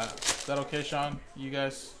as that. Is that okay, Sean? You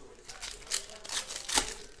guys?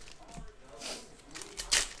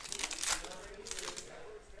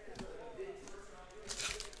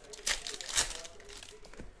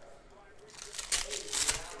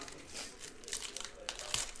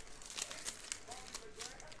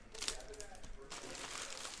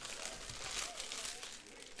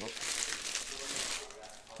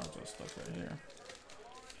 Right here.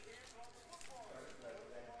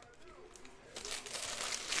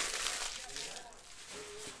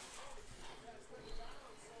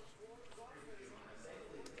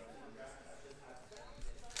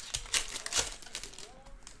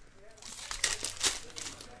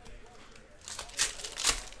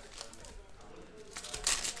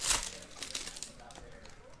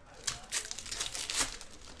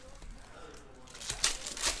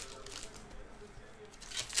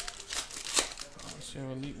 So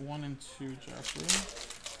Elite 1 and 2, Jeffrey.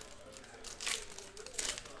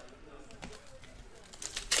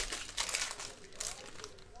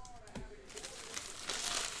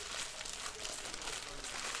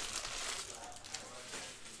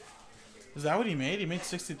 Is that what he made? He made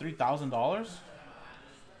 $63,000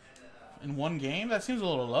 in one game? That seems a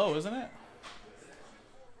little low, isn't it?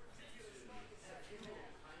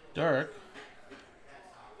 Dirk.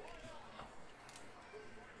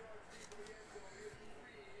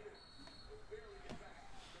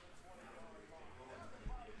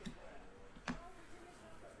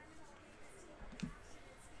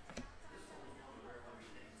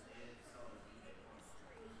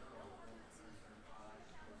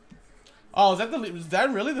 Oh, is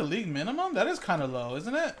that really the league minimum? That is kind of low,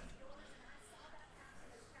 isn't it?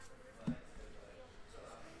 I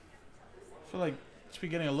feel like it should be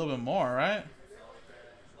getting a little bit more, right?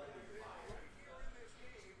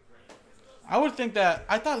 I would think that,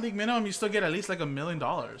 I thought league minimum you still get at least like $1 million.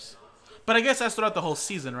 But I guess that's throughout the whole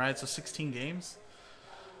season, right? So 16 games.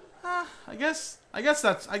 I guess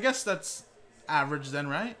that's average then,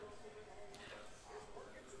 right?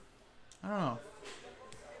 I don't know.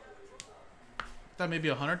 That maybe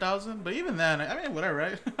 100,000, but even then, I mean, whatever,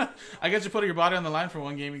 right? I guess you put your body on the line for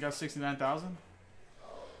one game, you got 69,000.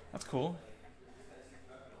 That's cool.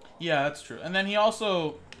 Yeah, that's true. And then he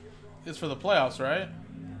also is for the playoffs, right?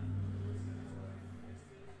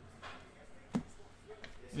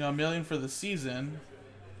 You know, $1 million for the season.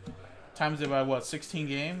 Times it by what? 16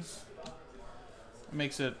 games. It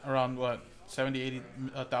makes it around what?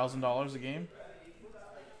 $70,000-$80,000 a game.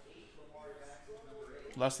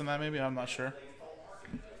 Less than that, maybe. I'm not sure.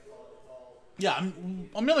 Yeah,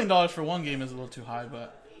 $1 million for one game is a little too high,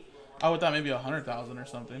 but I would thought maybe 100,000 or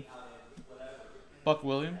something. Buck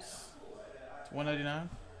Williams, $199.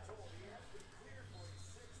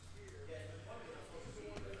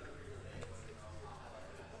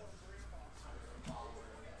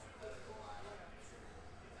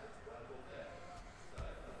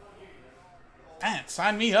 Man,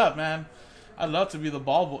 sign me up, man. I'd love to be the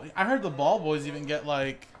ball boy. I heard the ball boys even get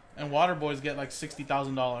like, and water boys get like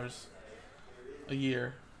 $60,000 a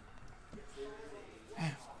year.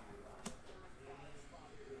 Man.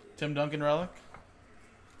 Tim Duncan relic.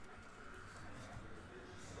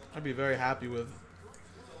 I'd be very happy with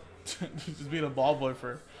just being a ball boy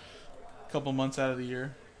for a couple months out of the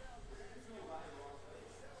year.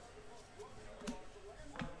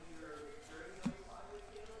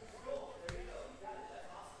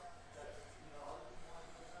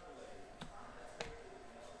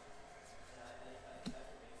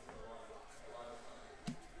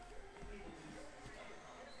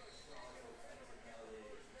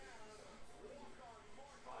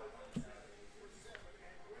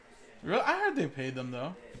 I heard they paid them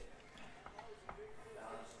though.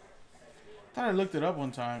 Thought I looked it up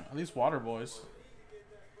one time. At least water boys.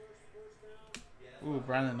 Ooh,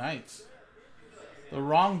 Brandon Knights. The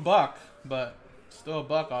wrong Buck, but still a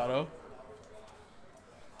Buck auto.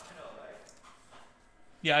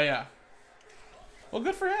 Yeah. Well,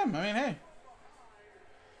 good for him. I mean, hey.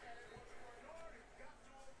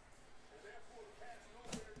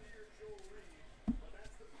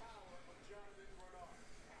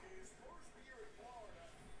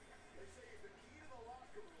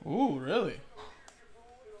 Ooh, really?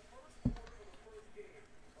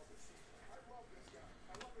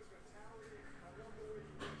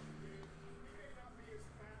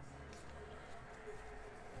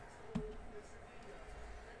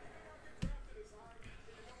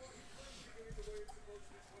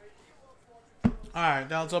 Alright,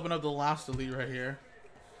 now let's open up the last Elite right here,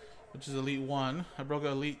 which is Elite 1. I broke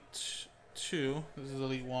Elite 2. This is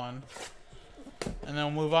Elite 1. And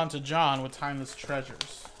then we'll move on to John with Timeless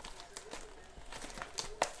Treasures.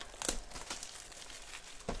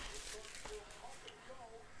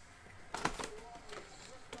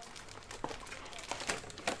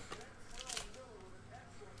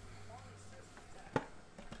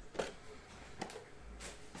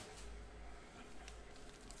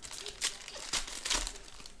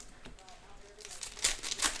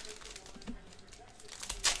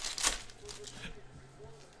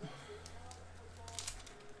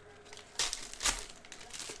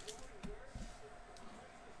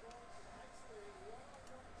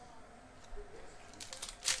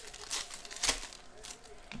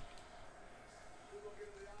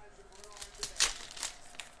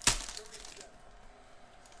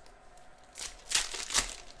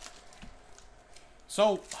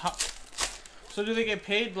 So do they get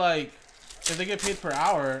paid, like, if they get paid per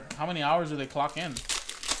hour, how many hours do they clock in?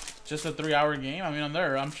 Just a 3-hour game? I mean,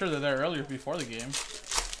 I'm sure they're there earlier before the game.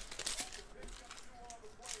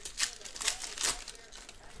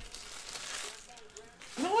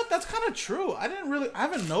 You know what? That's kind of true. I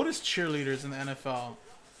haven't noticed cheerleaders in the NFL,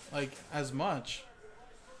 like, as much.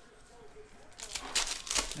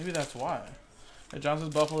 Maybe that's why. Yeah,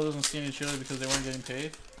 Johnson's Buffalo doesn't see any cheerleaders because they weren't getting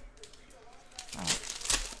paid. Oh.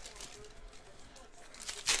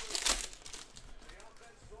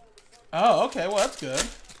 Oh, okay. Well, that's good.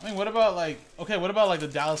 I mean, what about like the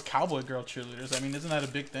Dallas Cowboy girl cheerleaders? I mean, isn't that a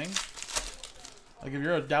big thing? Like, if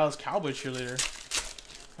you're a Dallas Cowboy cheerleader,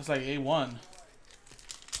 that's like A1.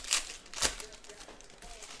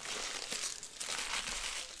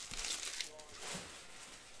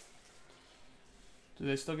 Do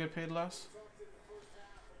they still get paid less?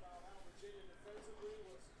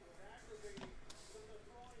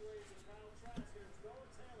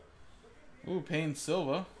 Ooh, Payne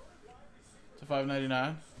Silva to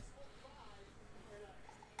 $5.99.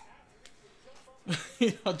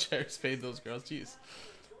 You know, Jerry's paid those girls. Jeez.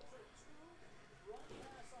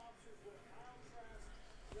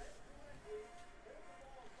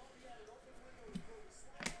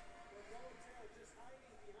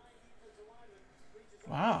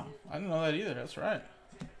 Wow, I didn't know that either. That's right.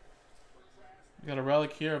 We got a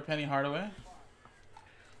relic here of Penny Hardaway.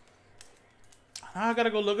 Now I gotta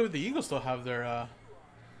go look if the Eagles still have their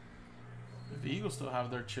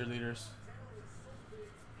cheerleaders.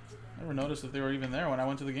 Never noticed if they were even there when I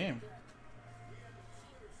went to the game.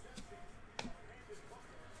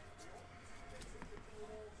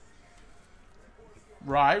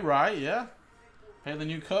 Right, yeah. Pay the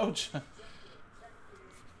new coach.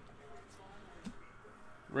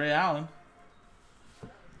 Ray Allen.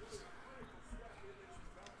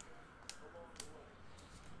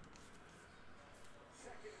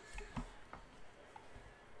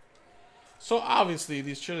 So obviously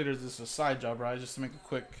these cheerleaders, this is a side job, right? Just to make a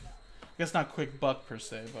quick, I guess not quick buck per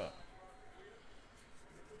se, but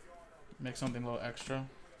make something a little extra.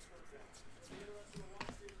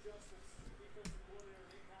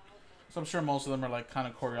 So I'm sure most of them are like kind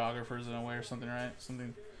of choreographers in a way or something, right?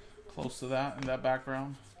 Something close to that in that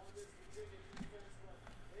background.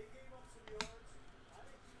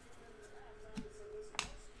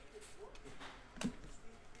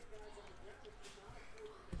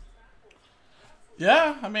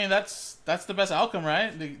 Yeah, I mean that's the best outcome,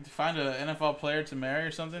 right? To find an NFL player to marry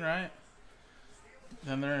or something, right?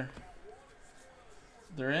 Then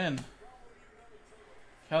they're in.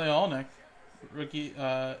 Kelly Olynyk, rookie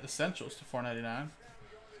essentials to $4.99.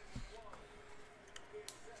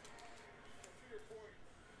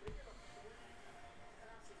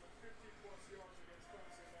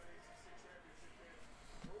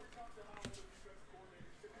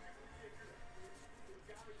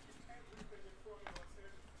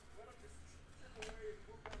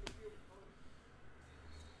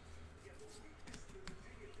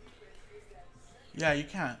 Yeah, you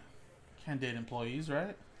can't date employees,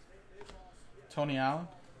 right? Tony Allen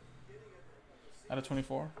out of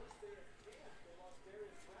 24.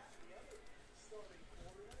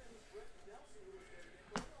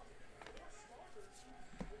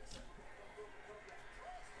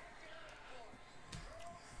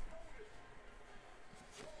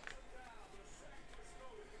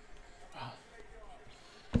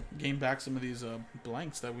 Gain back some of these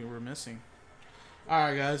blanks that we were missing.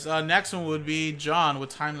 Alright, guys. Next one would be John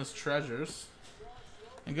with Timeless Treasures.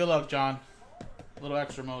 And good luck, John. A little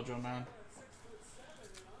extra mojo, man.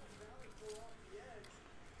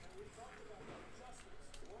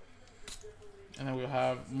 And then we'll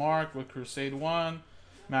have Mark with Crusade 1,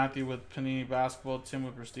 Matthew with Panini Basketball, Tim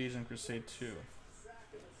with Prestige, and Crusade 2.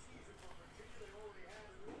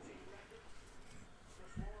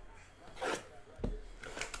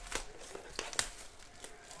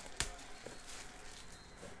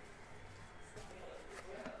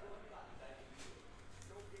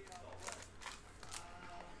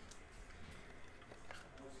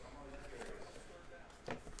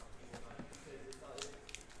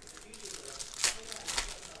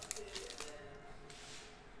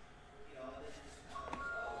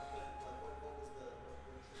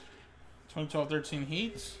 (2012-13)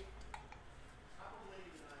 Heat.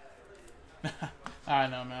 I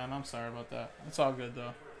know, man. I'm sorry about that. It's all good,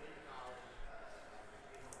 though.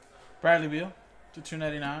 Bradley Beal to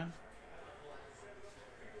 $2.99.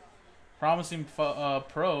 Promising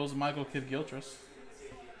pros, Michael Kidd-Gilchrist.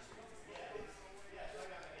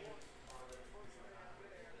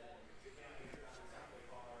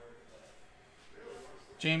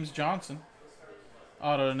 James Johnson,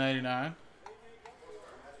 auto to 99.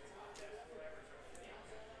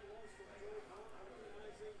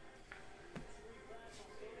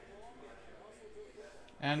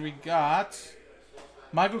 And we got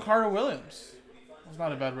Michael Carter-Williams. That's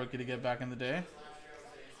not a bad rookie to get back in the day.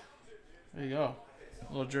 There you go.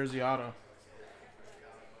 A little jersey auto.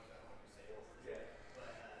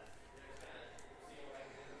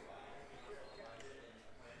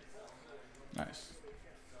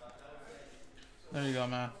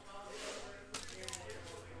 man.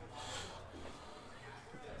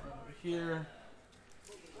 Over here.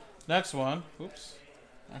 Next one. Oops.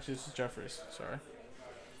 Actually, this is Jeffries. Sorry.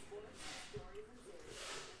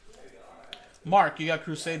 Mark, you got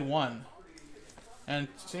Crusade 1. And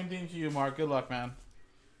same thing to you, Mark. Good luck, man.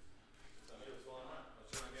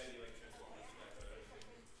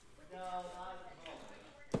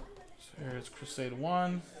 So here's Crusade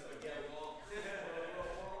 1.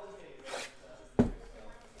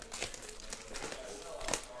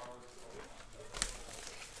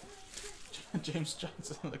 James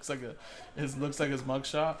Johnson looks like his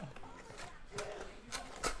mugshot.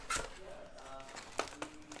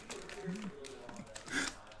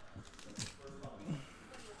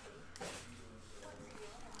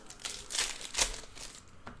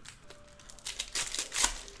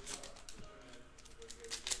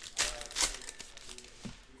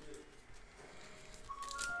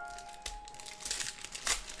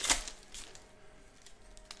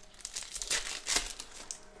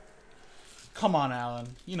 Come on,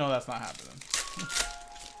 Alan. You know that's not happening. Just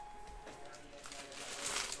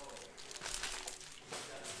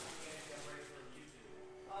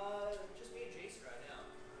me and Jason right now.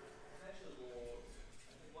 Actually,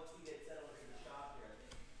 once we get settled into the shop here,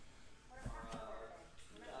 I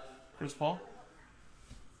think. Chris Paul.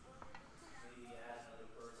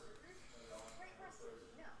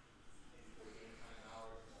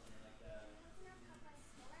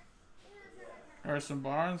 Harrison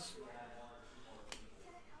Barnes.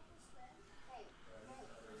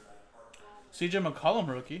 CJ McCollum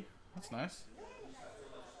rookie. That's nice.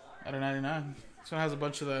 Out of 99. This one has a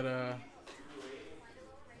bunch of that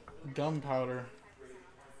gunpowder.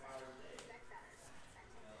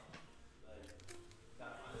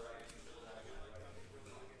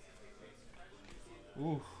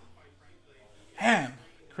 Ooh. Man,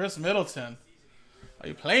 Chris Middleton. Are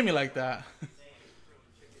you playing me like that?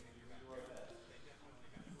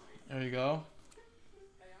 There you go.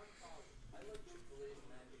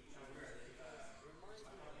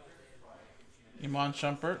 Iman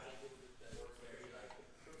Shumpert.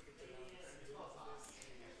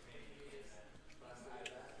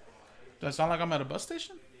 Does it sound like I'm at a bus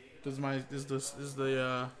station? Does the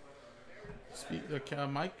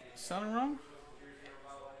mic sounding wrong?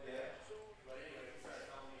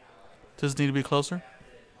 Does it need to be closer?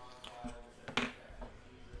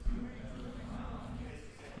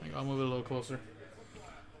 I'll move it a little closer.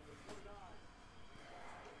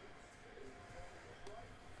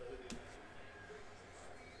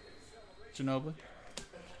 Ginobili.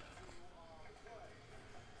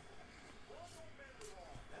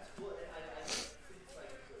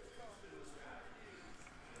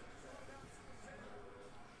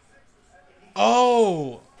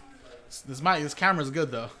 Oh, this camera's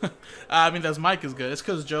good though. I mean, this mic is good. It's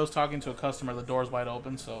because Joe's talking to a customer. The door's wide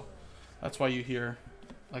open, so that's why you hear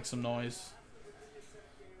like some noise.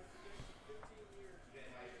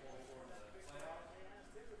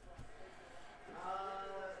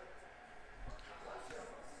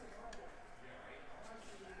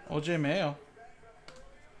 OJ Mayo.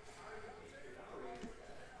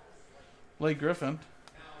 Blake Griffin.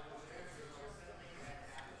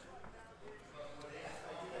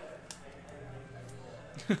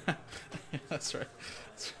 Yeah, that's right.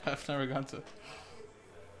 I've never gone to.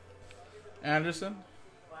 Anderson.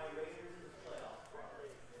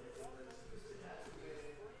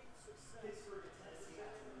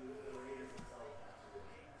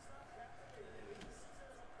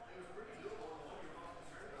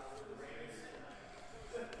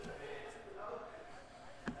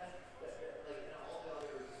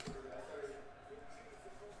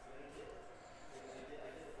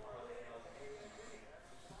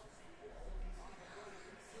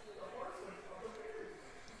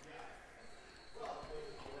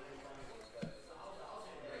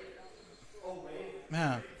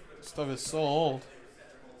 Man, this stuff is so old.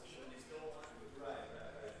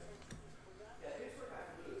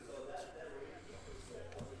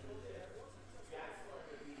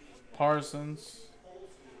 Parsons,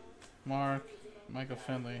 Mark, Micah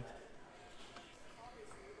Finley.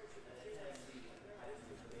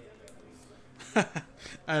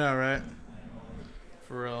 I know, right?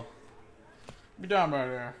 For real. Be down right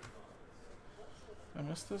there. I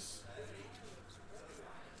missed this?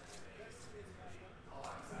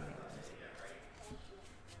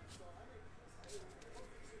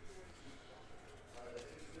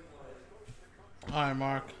 Alright,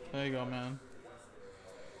 Mark. There you go, man.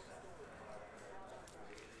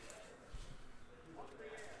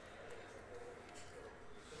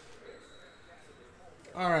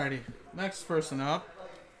 Alrighty. Next person up.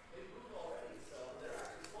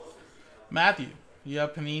 Matthew, you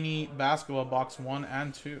have Panini Basketball Box 1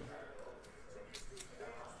 and 2.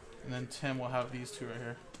 And then Tim will have these two right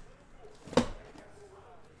here.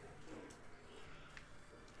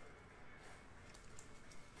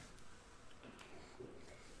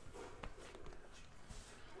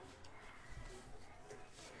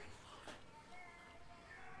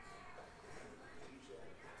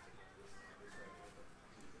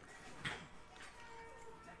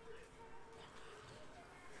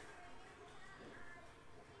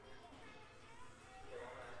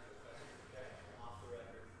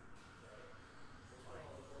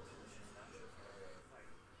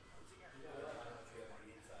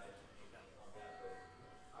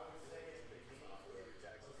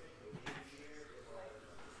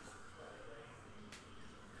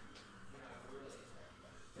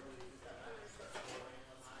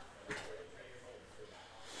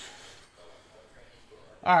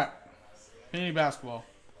 All right, Panini Basketball.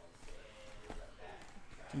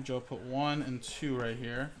 I think Joe put 1 and 2 right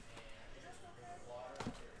here.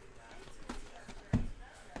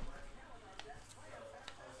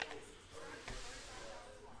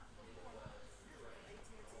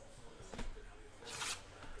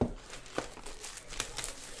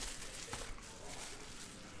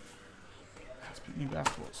 That's Panini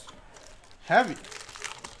Basketballs. Heavy.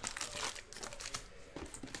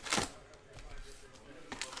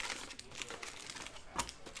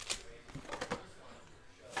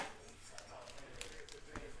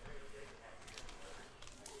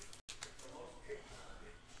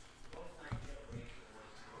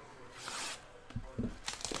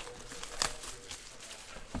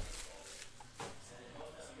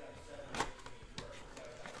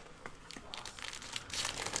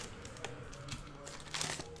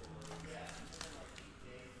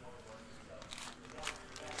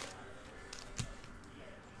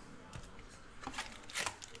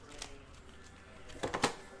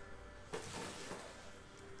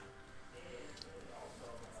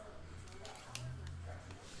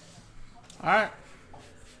 All right.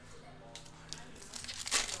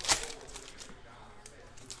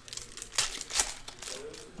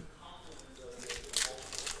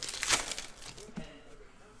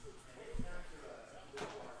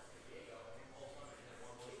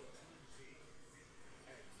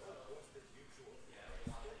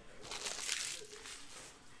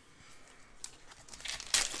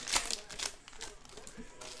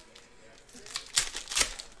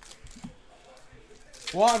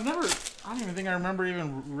 Well, I don't even think I remember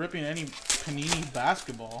even ripping any Panini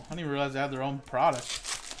Basketball. I didn't even realize they had their own product.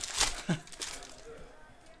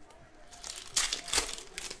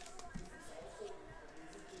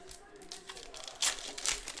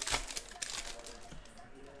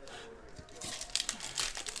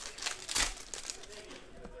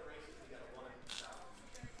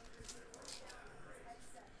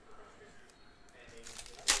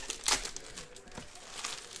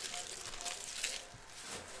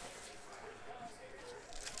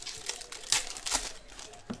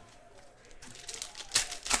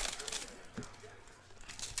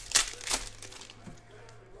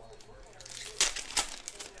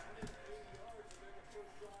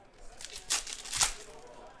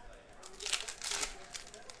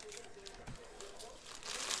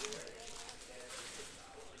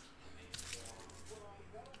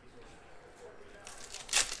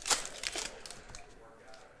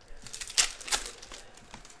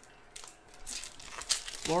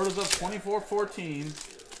 Florida's up 24-14.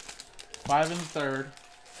 5 in the third.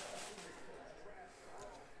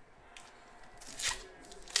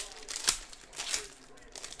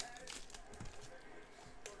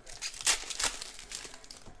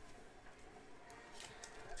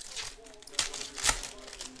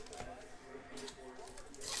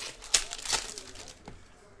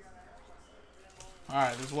 All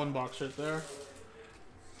right, there's one box right there.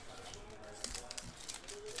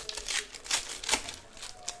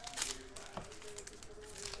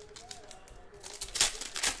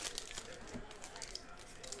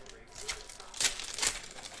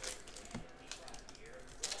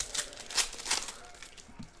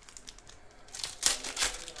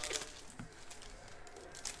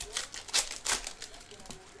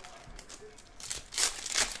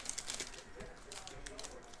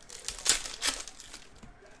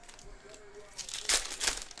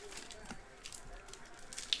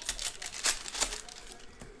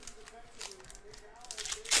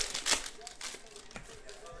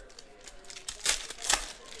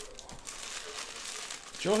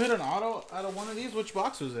 Joe hit an auto out of one of these. Which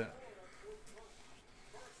box was it?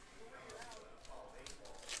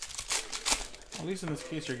 At least in this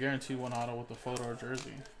case, you're guaranteed one auto with the photo or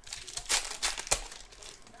jersey.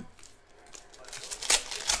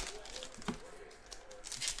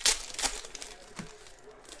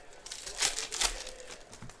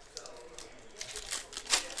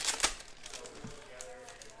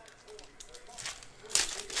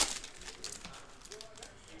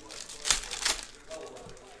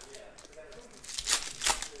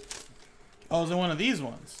 Oh, is it one of these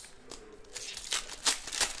ones?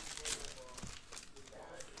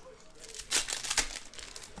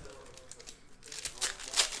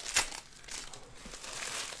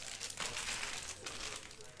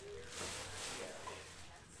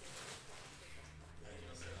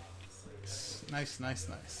 Nice, nice,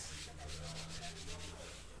 nice.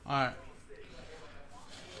 All right.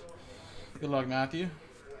 Good luck, Matthew.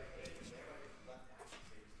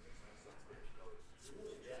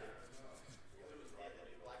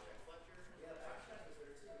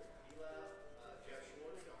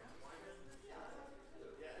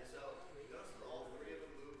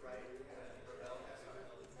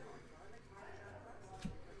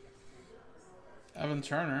 Evan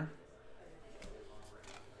Turner.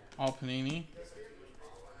 All Panini.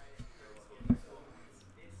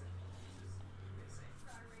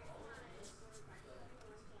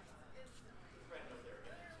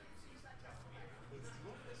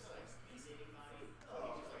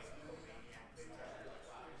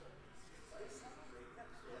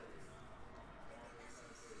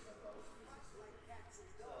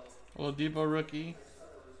 Oladipo rookie.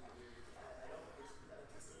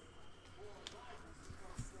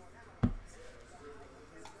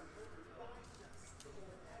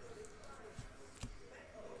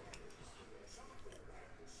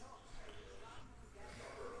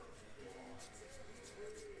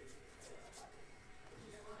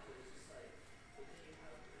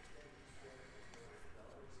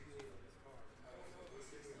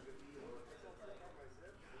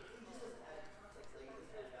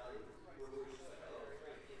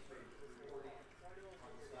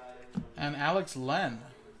 And Alex Len.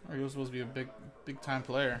 Or he was supposed to be a big time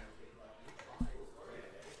player.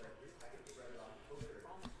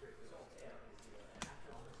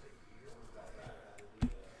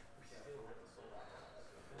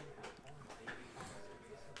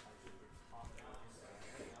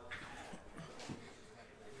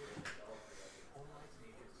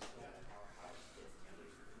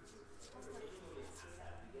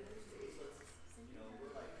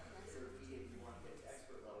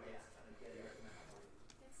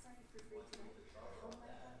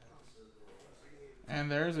 And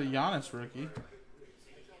there's a Giannis rookie.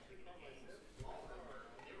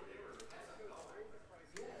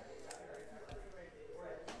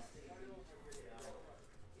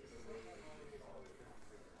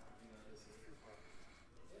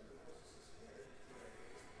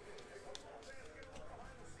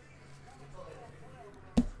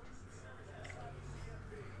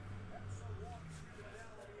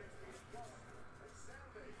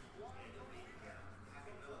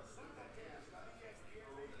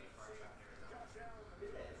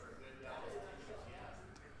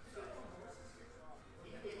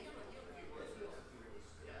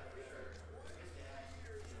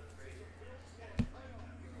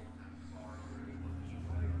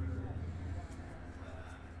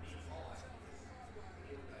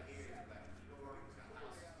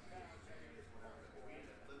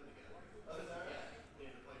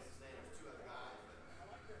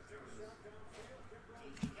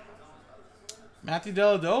 Matthew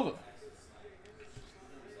Dellavedova.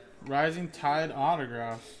 Rising Tide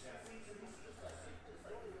autograph.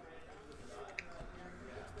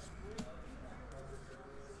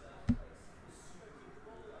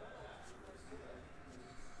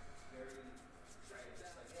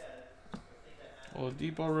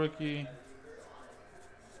 Oladipo rookie.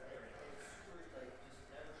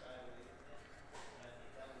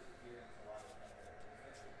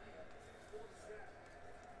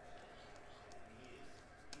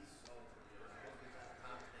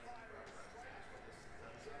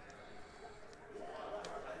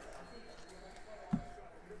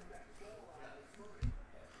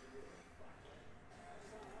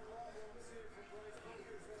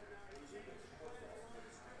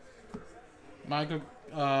 Michael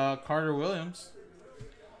Carter Williams.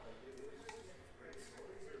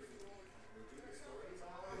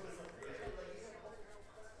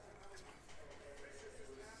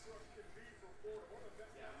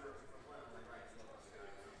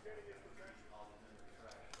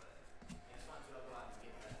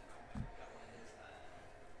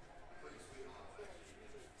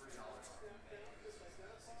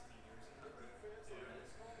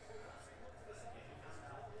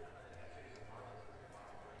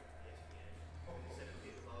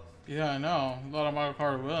 Yeah, I know. A lot of Michael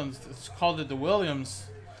Carter Williams. It's called it the Williams.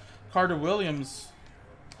 Carter Williams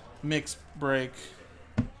mix break.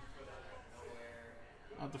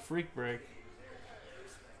 Not the freak break.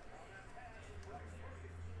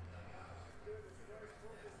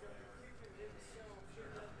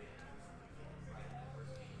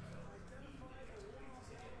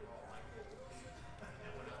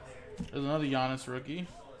 There's another Giannis rookie.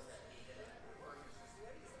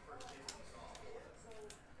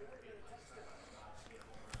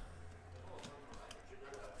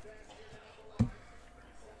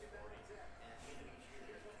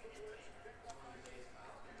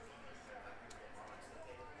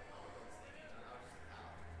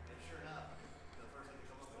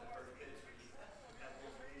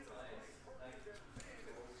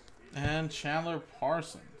 And Chandler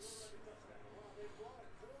Parsons.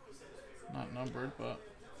 Not numbered, but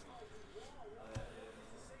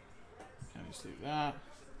can you see that?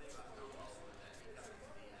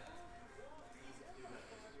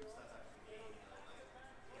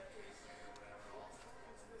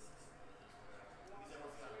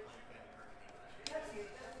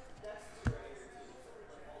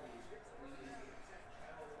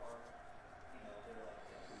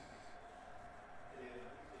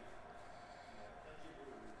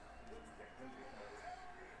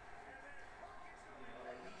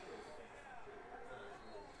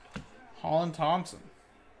 Holland Thompson.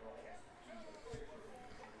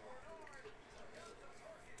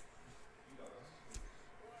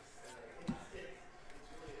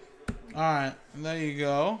 Alright, there you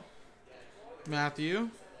go. Matthew.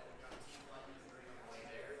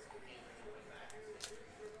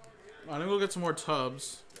 I think we'll get some more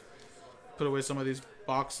tubs. Put away some of these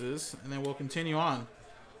boxes, and then we'll continue on.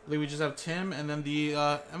 I believe we just have Tim and then the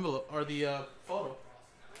envelope, or the photo.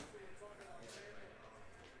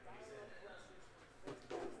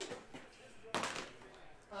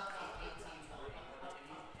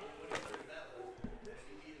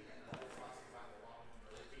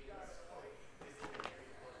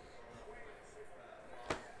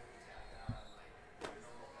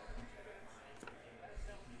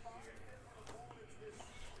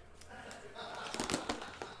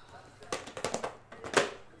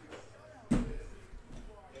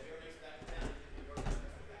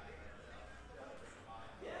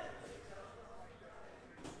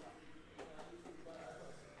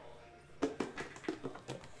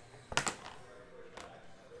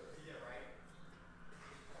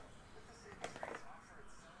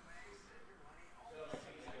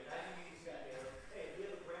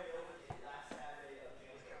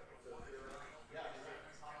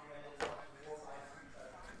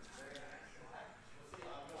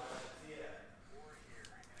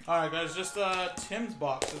 Alright guys, just Tim's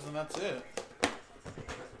boxes and that's it.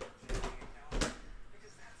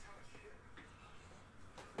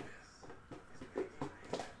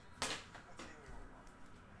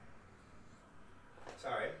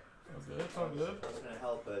 Sorry. It's good, it's all good. I was going to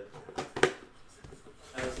help, but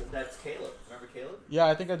that's Caleb. Remember Caleb? Yeah,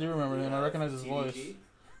 I think I do remember him. I recognize his voice.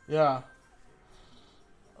 Yeah.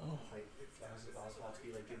 Oh, like, I was about to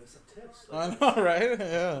be like, give us some tips. I Like, know, right?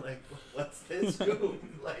 Yeah. like, what's this scoop?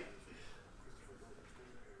 Like,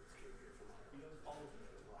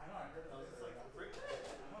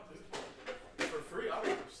 For free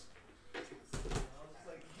offers.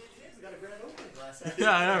 we got a grand opening last Saturday.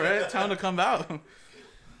 Yeah, I know, right? Time to come out.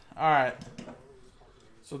 Alright.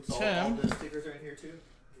 So So all Tim. the stickers are in here too?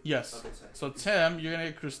 Yes. Okay, sorry. So Tim, you're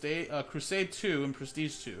gonna get Crusade 2 and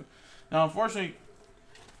Prestige 2. Now, unfortunately,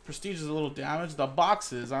 Prestige is a little damaged. The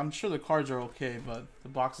boxes, I'm sure the cards are okay, but the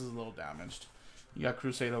box is a little damaged. You got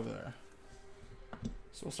Crusade over there.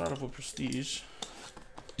 So we'll start off with Prestige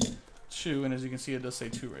 2, and as you can see, it does say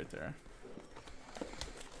 2 right there.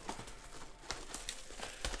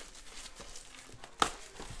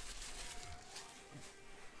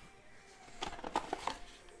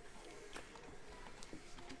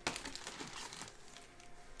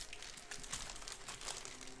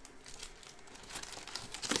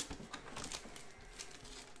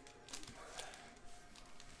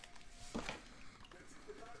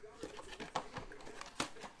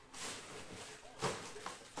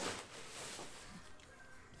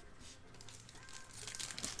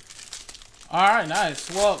 All right,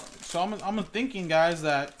 nice. Well, so I'm thinking, guys,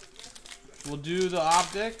 that we'll do the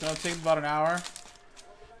optic. It'll take about an hour.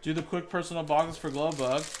 Do the quick personal boxes for Glow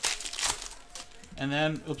Bug, and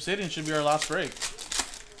then Obsidian should be our last break.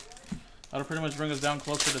 That'll pretty much bring us down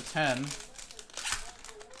closer to 10.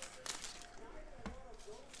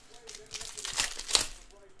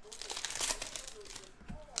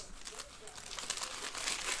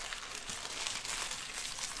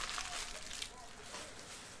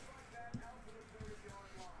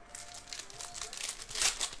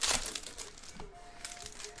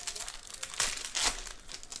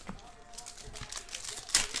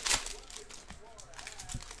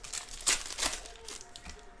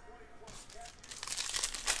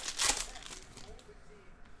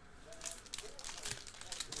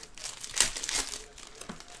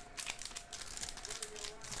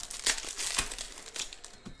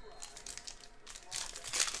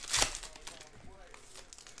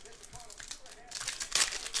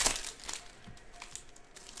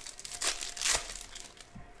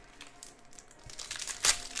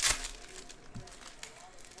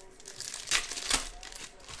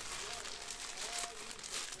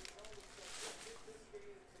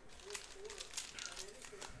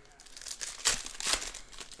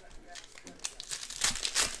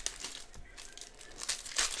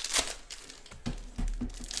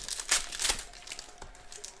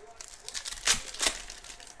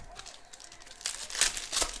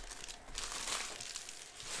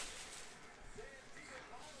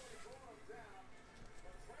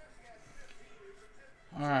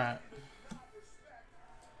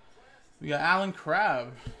 got Alan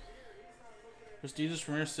Crabb. Prestigious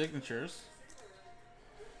Premier Signatures.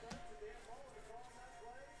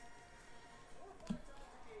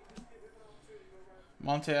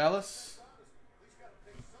 Monte Ellis.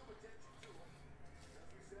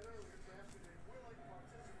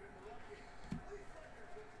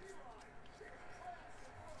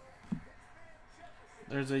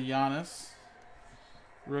 There's a Giannis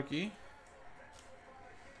rookie.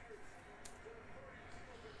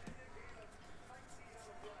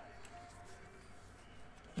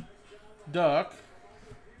 Duck.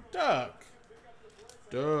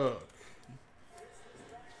 You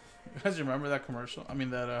guys remember that commercial? I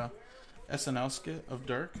mean that SNL skit of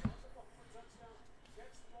Dirk?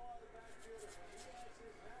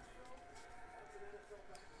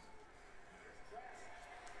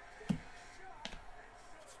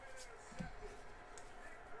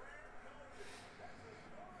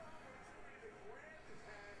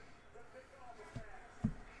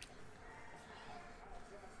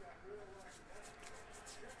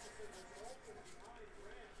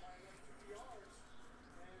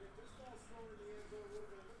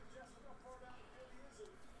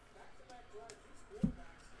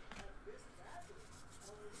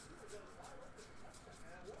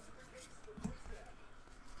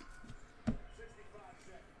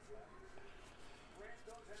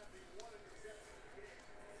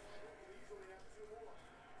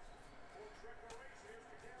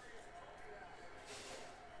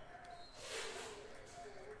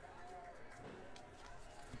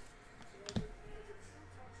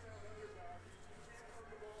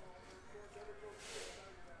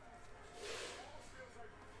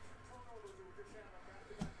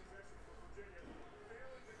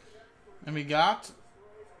 And we got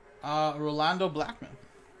Rolando Blackman.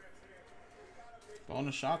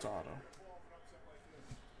 Bonus shots auto.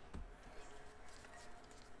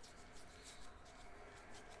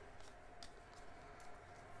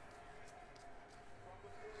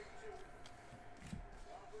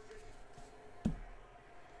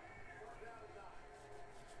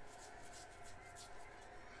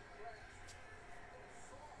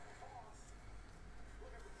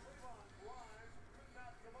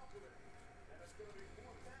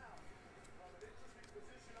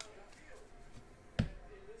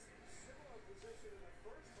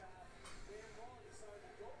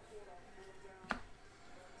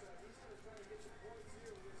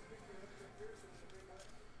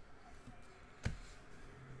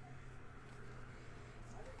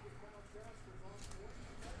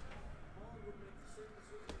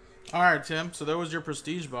 All right, Tim. So there was your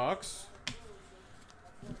Prestige box.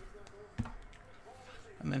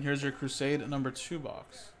 And then here's your Crusade number 2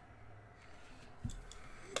 box.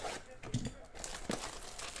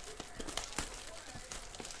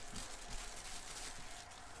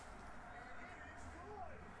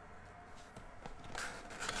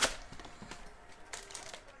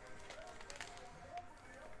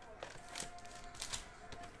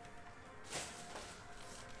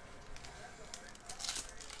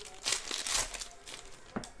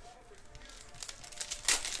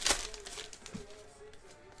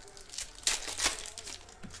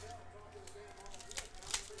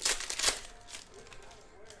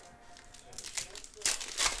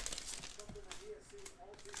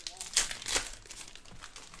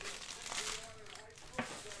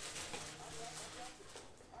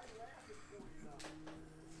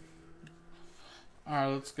 All right,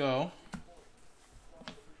 let's go.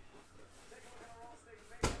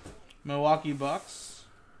 Milwaukee Bucks.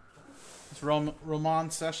 It's Ramon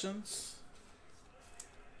Sessions.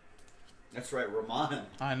 That's right, Ramon.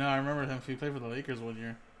 I know. I remember him. He played for the Lakers one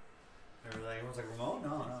year. Everyone's like, Ramon?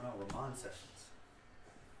 No, Ramon Sessions.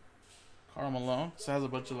 Karl Malone. This has a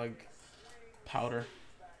bunch of like powder.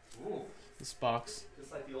 Ooh. This box.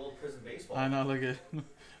 Just like the old prison baseball. I know. Look at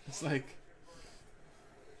it's like.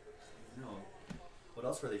 No. What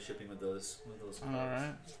else were they shipping with those cards? All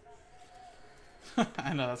right.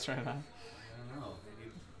 I know that's right. Huh? I don't know. Maybe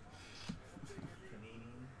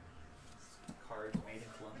Canadian cards made in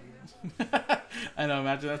Colombia. I know.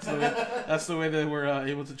 Imagine that's the way they were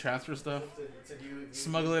able to transfer stuff. It's a new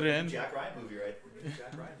Smuggle it in. Jack Ryan movie, right?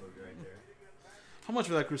 Jack Ryan movie right there. How much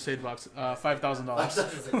for that Crusade box?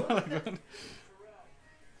 $5,000.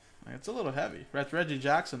 It's a little heavy. Reggie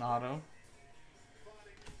Jackson auto.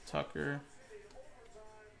 Tucker.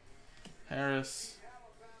 Harris.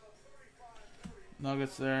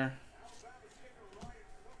 Nuggets there.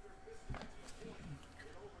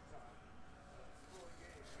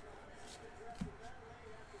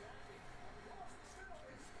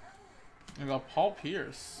 I got Paul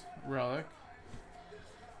Pierce relic.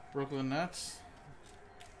 Brooklyn Nets.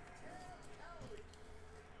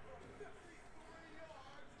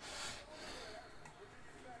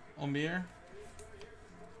 Omir,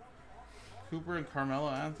 Cooper, and Carmelo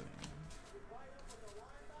Anthony.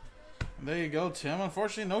 And there you go, Tim.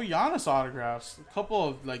 Unfortunately, no Giannis autographs. A couple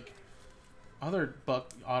of like other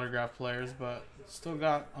Buck autograph players, but still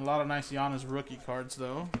got a lot of nice Giannis rookie cards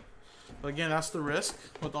though. But again, that's the risk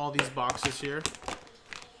with all these boxes here.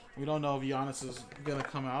 We don't know if Giannis is gonna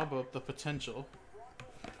come out, but the potential.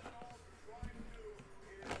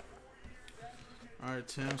 All right,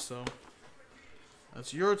 Tim. So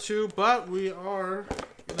that's your two, but we are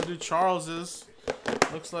gonna do Charles's.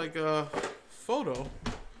 Looks like a photo.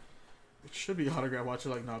 It should be autographed. Watch it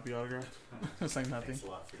like not be autographed. It's like nothing.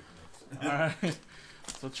 All right.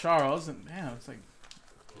 So Charles, and man, it's like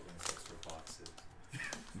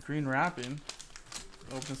green wrapping.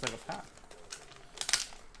 It opens like a pack.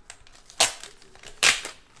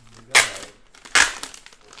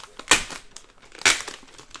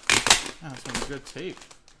 That's some good tape.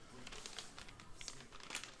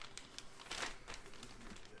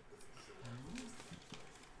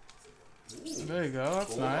 There you go.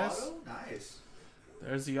 That's nice. Auto? Nice.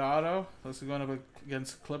 There's the auto. Looks like going up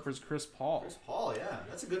against Clippers' Chris Paul. Chris Paul, yeah.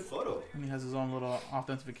 That's a good photo. And he has his own little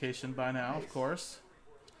authentication by now, Nice. of course.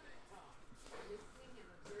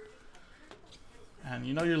 And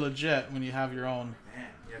you know you're legit when you have your own. Man,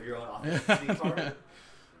 you have your own authenticity card.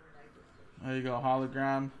 There you go,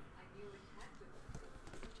 hologram.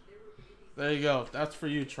 There you go. That's for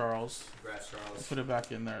you, Charles. Congrats, Charles. Put it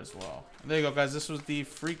back in there as well. There you go, guys. This was the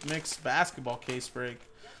Freak Mix basketball case break.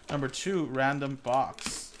 Number 2, random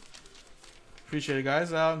box. Appreciate it,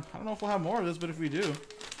 guys. I don't know if we'll have more of this, but if we do,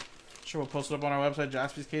 sure, we'll post it up on our website,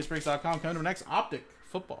 jaspyscasebreaks.com. Coming to our next Optic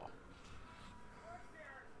Football.